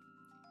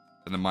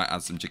 Then I might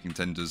add some chicken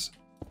tenders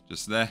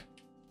just there.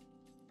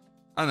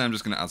 And then I'm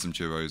just going to add some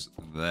churros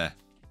there.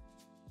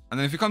 And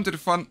then if you come to the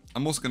front,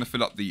 I'm also going to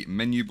fill up the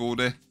menu board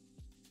here.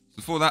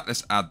 So for that,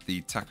 let's add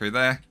the taco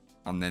there,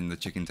 and then the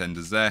chicken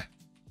tenders there,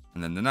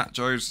 and then the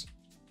nachos,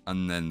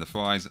 and then the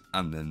fries,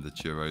 and then the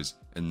churros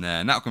in there.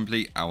 And that'll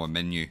complete our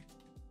menu.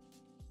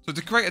 So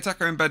to create a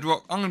taco in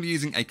Bedrock, I'm going to be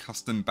using a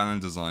custom banner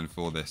design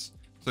for this.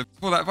 So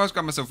for that, if I just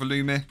grab myself a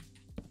loom here,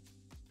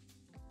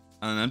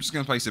 and I'm just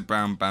going to place a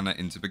brown banner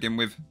in to begin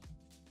with.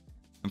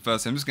 And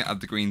first, I'm just going to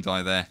add the green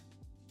dye there.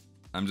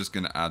 I'm just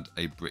going to add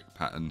a brick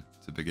pattern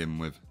to begin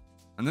with.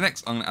 And the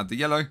next, I'm going to add the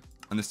yellow,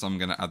 and this time I'm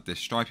going to add this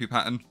stripy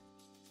pattern.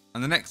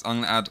 And the next, I'm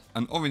going to add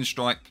an orange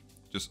stripe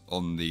just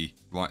on the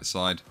right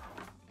side,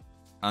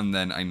 and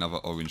then another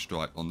orange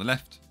stripe on the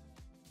left.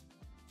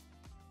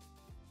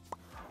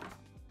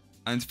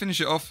 And to finish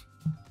it off,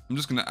 I'm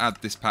just going to add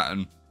this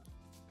pattern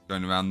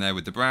going around there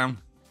with the brown,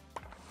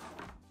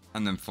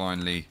 and then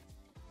finally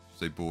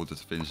just a border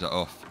to finish that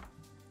off.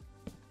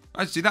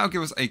 Actually, that'll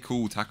give us a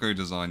cool taco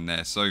design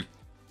there. So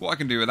what I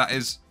can do with that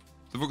is,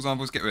 so for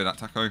example, let's get rid of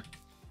that taco.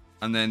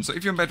 And then, so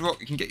if you're on Bedrock,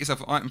 you can get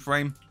yourself an item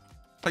frame,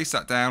 place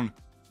that down,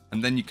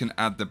 and then you can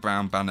add the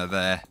brown banner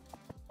there.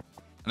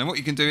 And then what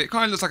you can do, it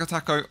kind of looks like a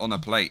taco on a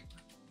plate.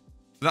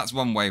 So that's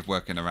one way of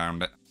working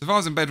around it. So if I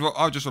was in Bedrock,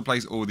 I'll just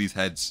replace all these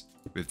heads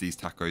with these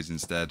tacos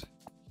instead.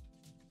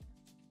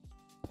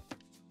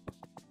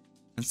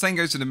 And same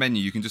goes to the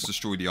menu. You can just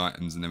destroy the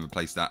items and then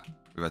replace that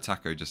with a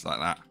taco just like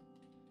that.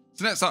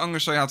 So next up, I'm going to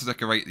show you how to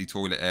decorate the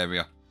toilet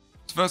area.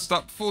 So first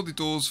up, for the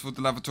doors for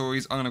the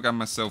lavatories, I'm going to grab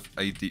myself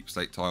a deep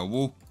slate tile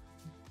wall.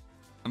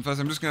 And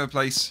first I'm just going to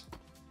place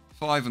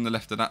 5 on the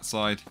left of that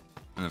side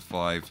and a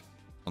 5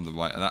 on the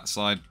right of that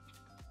side.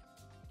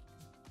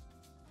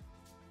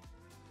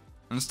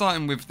 And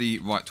starting with the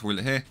right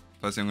toilet here,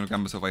 firstly I'm going to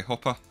grab myself a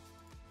hopper.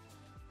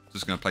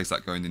 Just going to place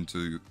that going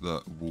into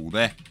the wall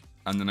there.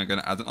 And then I'm going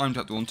to add an iron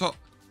trapdoor on top.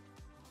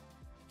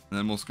 And then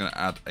I'm also going to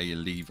add a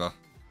lever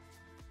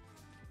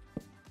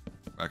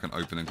where I can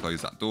open and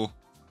close that door.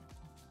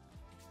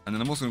 And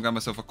then I'm also going to grab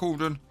myself a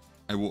cauldron,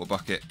 a water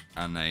bucket,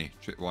 and a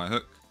tripwire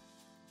hook.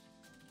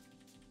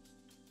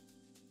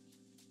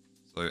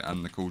 So,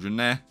 and the cauldron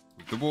there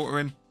with the water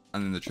in,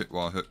 and then the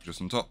tripwire hook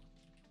just on top.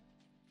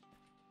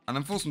 And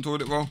then for some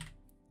toilet roll,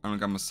 I'm going to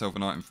grab myself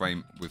an item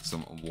frame with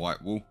some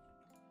white wool.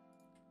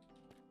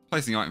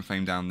 Placing the item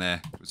frame down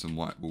there with some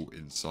white wool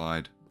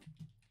inside.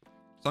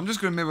 So I'm just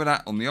going to mirror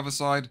that on the other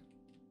side.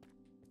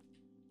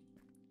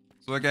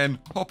 So again,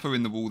 hopper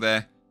in the wall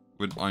there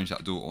with iron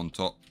trapdoor on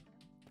top.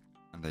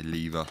 And a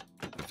lever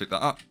to fit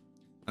that up.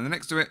 And then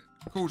next to it,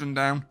 cauldron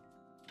down,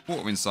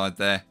 water inside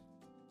there.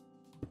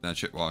 Then a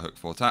tripwire hook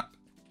for a tap.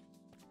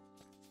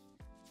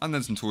 And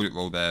then some toilet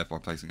roll there by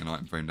placing an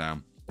item frame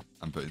down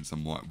and putting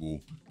some white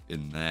wool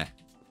in there.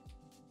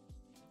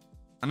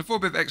 And for a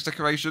bit of extra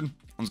decoration,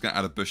 I'm just going to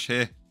add a bush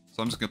here.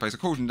 So I'm just going to place a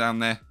cauldron down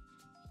there.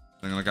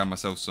 Then I'm going to grab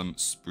myself some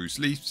spruce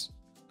leaves.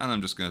 And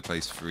I'm just going to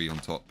place 3 on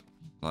top,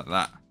 like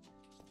that.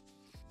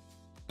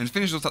 And to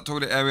finish off that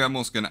toilet area, I'm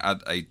also going to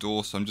add a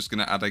door. So I'm just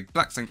going to add a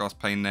black stained glass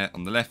pane there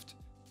on the left.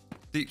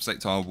 Deep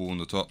slate tile wall on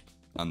the top.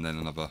 And then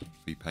another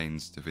 3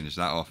 panes to finish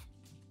that off.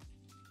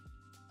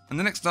 And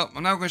the next up,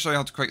 I'm now going to show you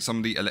how to create some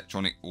of the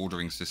electronic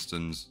ordering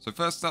systems. So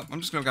first up, I'm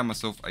just going to grab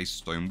myself a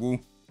stone wall.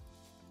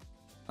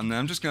 And then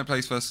I'm just going to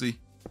place firstly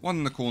one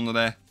in the corner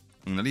there.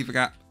 I'm going to leave a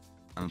gap.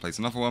 I'm going to place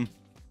another one.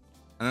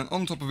 And then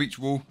on top of each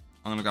wall,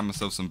 I'm going to grab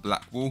myself some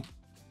black wool.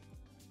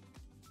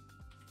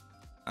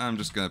 And I'm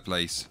just going to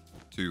place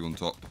 2 on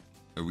top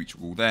of each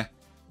wall there.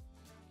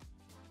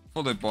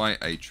 Followed by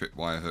a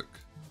tripwire hook.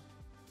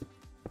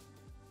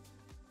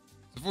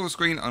 So for the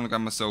screen, I'm going to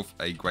grab myself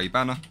a grey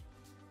banner.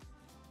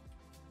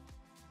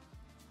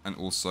 And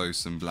also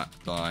some black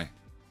dye.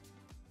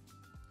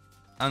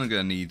 And I'm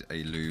going to need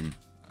a loom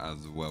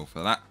as well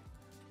for that.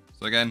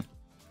 So again,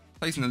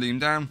 placing the loom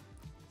down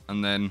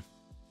and then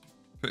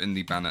putting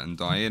the banner and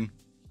dye in.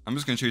 I'm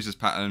just going to choose this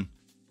pattern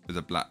with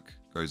a black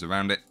goes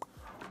around it.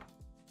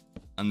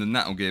 And then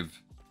that will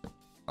give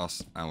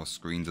us our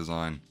screen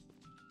design.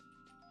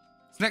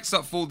 So next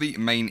up for the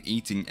main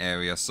eating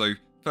area. So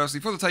firstly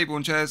for the table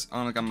and chairs, I'm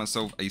going to grab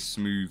myself a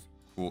smooth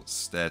quartz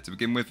stair to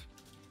begin with.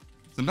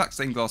 Some black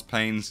stained glass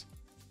panes.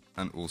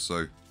 And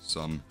also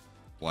some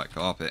white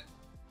carpet.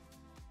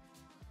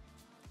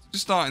 So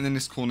just starting in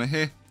this corner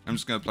here, I'm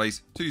just going to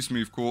place 2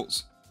 smooth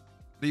quartz,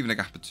 leaving a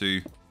gap of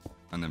 2,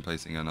 and then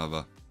placing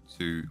another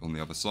 2 on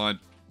the other side.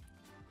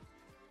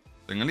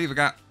 Then I'm going to leave a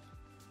gap,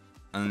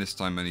 and this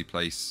time only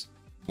place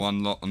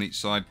 1 lot on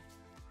each side.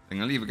 Then I'm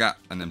going to leave a gap,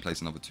 and then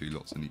place another 2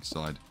 lots on each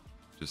side,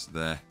 just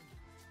there.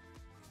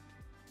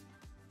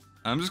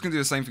 And I'm just going to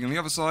do the same thing on the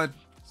other side.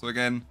 So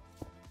again,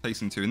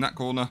 placing 2 in that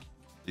corner,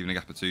 leaving a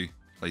gap of 2.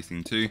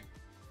 Placing 2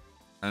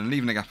 and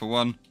leaving a gap of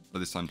 1, but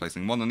this time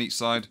placing 1 on each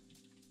side.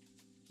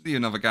 Leave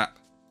another gap,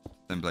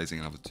 then placing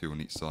another 2 on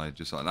each side,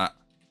 just like that.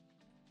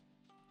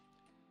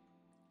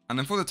 And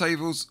then for the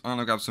tables, I'm going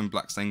to grab some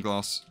black stained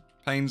glass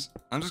panes.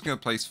 I'm just going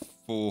to place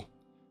 4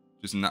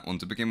 just in that one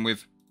to begin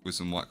with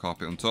some white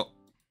carpet on top.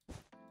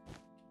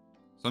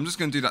 So I'm just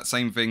going to do that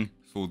same thing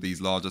for these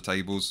larger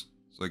tables.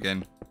 So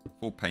again,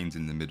 4 panes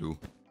in the middle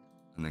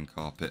and then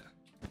carpet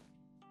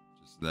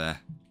just there.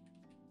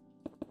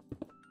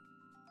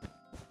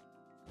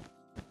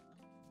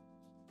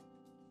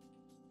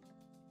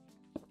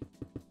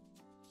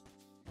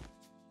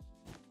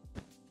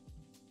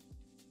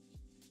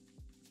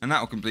 And that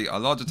will complete our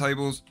larger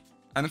tables.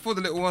 And for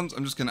the little ones,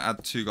 I'm just going to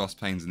add 2 glass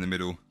panes in the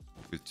middle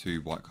with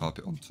 2 white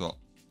carpet on top.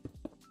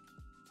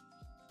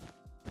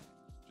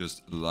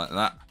 Just like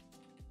that.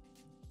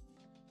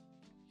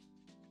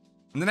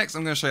 And the next,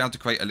 I'm going to show you how to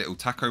create a little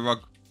taco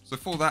rug. So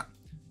for that,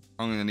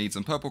 I'm going to need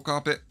some purple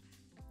carpet,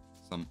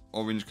 some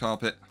orange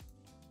carpet,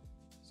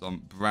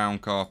 some brown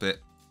carpet,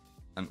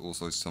 and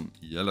also some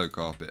yellow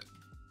carpet.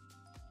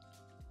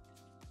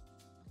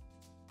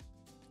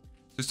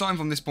 So starting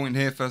from this point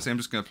here, firstly I'm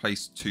just going to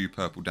place 2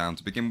 purple down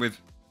to begin with.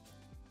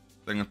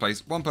 Then I'm going to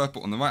place 1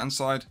 purple on the right hand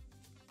side,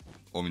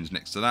 orange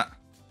next to that.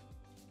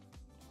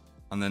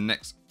 And then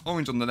next,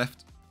 orange on the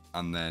left,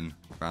 and then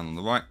brown on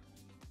the right.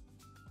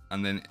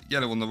 And then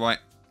yellow on the right,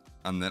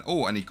 and then,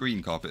 oh, and a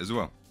green carpet as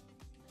well.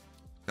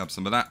 Grab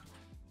some of that.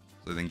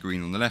 So then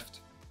green on the left.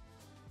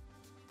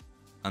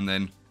 And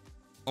then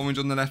orange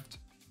on the left.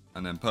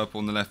 And then purple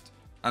on the left.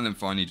 And then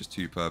finally just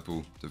 2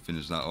 purple to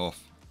finish that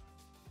off.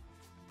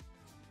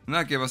 And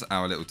that gives us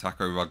our little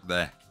taco rug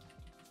there.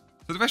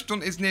 So the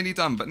restaurant is nearly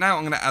done, but now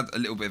I'm going to add a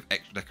little bit of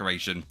extra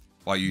decoration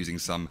by using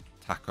some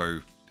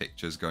taco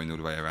pictures going all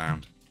the way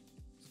around.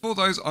 For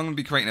those, I'm going to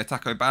be creating a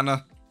taco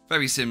banner,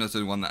 very similar to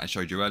the one that I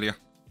showed you earlier.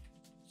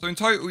 So in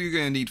total, you're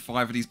going to need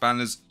 5 of these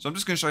banners. So I'm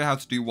just going to show you how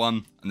to do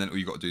one, and then all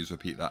you got to do is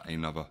repeat that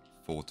another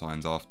 4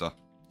 times after.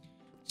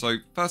 So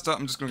first up,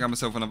 I'm just going to grab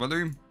myself another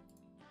loom,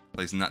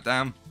 placing that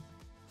down.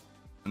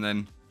 And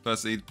then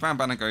firstly, the brown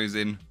banner goes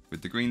in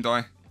with the green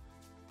die.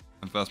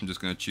 And first I'm just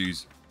going to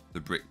choose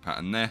the brick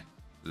pattern there.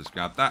 So just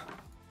grab that.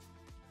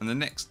 And then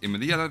next, in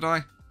with the yellow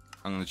die,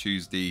 I'm going to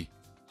choose the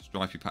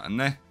stripy pattern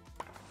there.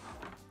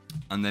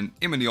 And then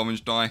in with the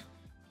orange die,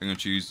 I'm going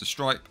to choose the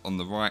stripe on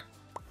the right.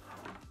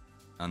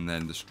 And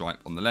then the stripe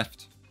on the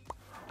left.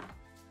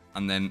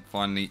 And then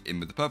finally, in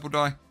with the purple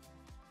die,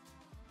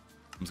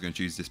 I'm just going to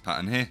choose this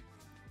pattern here.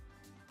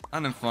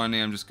 And then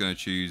finally, I'm just going to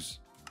choose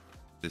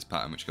this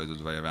pattern, which goes all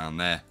the way around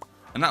there.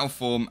 And that will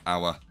form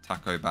our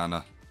taco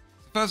banner.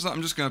 First up,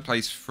 I'm just going to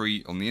place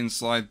 3 on the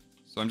inside.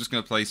 So I'm just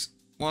going to place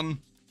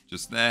 1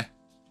 just there.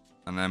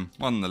 And then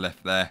 1 on the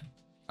left there.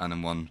 And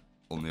then 1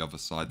 on the other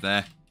side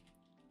there.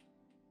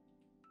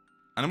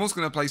 And I'm also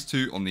going to place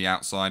 2 on the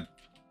outside.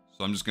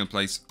 So I'm just going to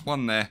place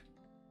 1 there.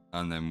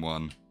 And then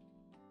 1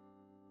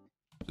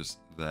 just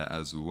there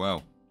as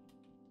well.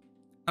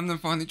 And then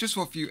finally, just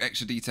for a few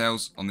extra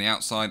details on the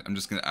outside, I'm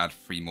just going to add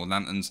 3 more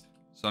lanterns.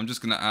 So I'm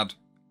just going to add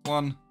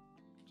 1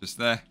 just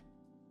there.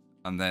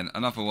 And then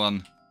another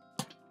 1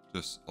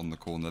 just on the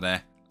corner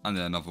there. And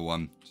then another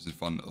 1 just in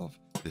front of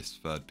this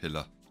 3rd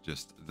pillar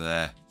just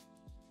there.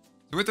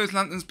 So with those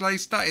lanterns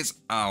placed, that is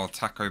our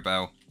Taco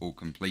Bell all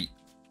complete.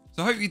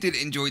 So I hope you did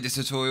enjoy this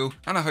tutorial,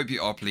 and I hope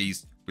you are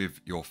pleased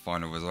with your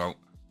final result.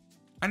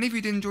 And if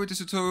you did enjoy this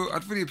tutorial,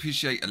 I'd really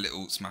appreciate a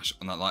little smash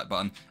on that like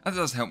button, as it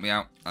does help me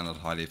out, and I'd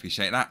highly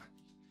appreciate that.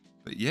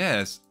 But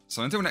yes,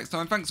 so until next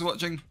time, thanks for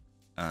watching,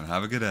 and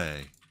have a good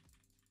day.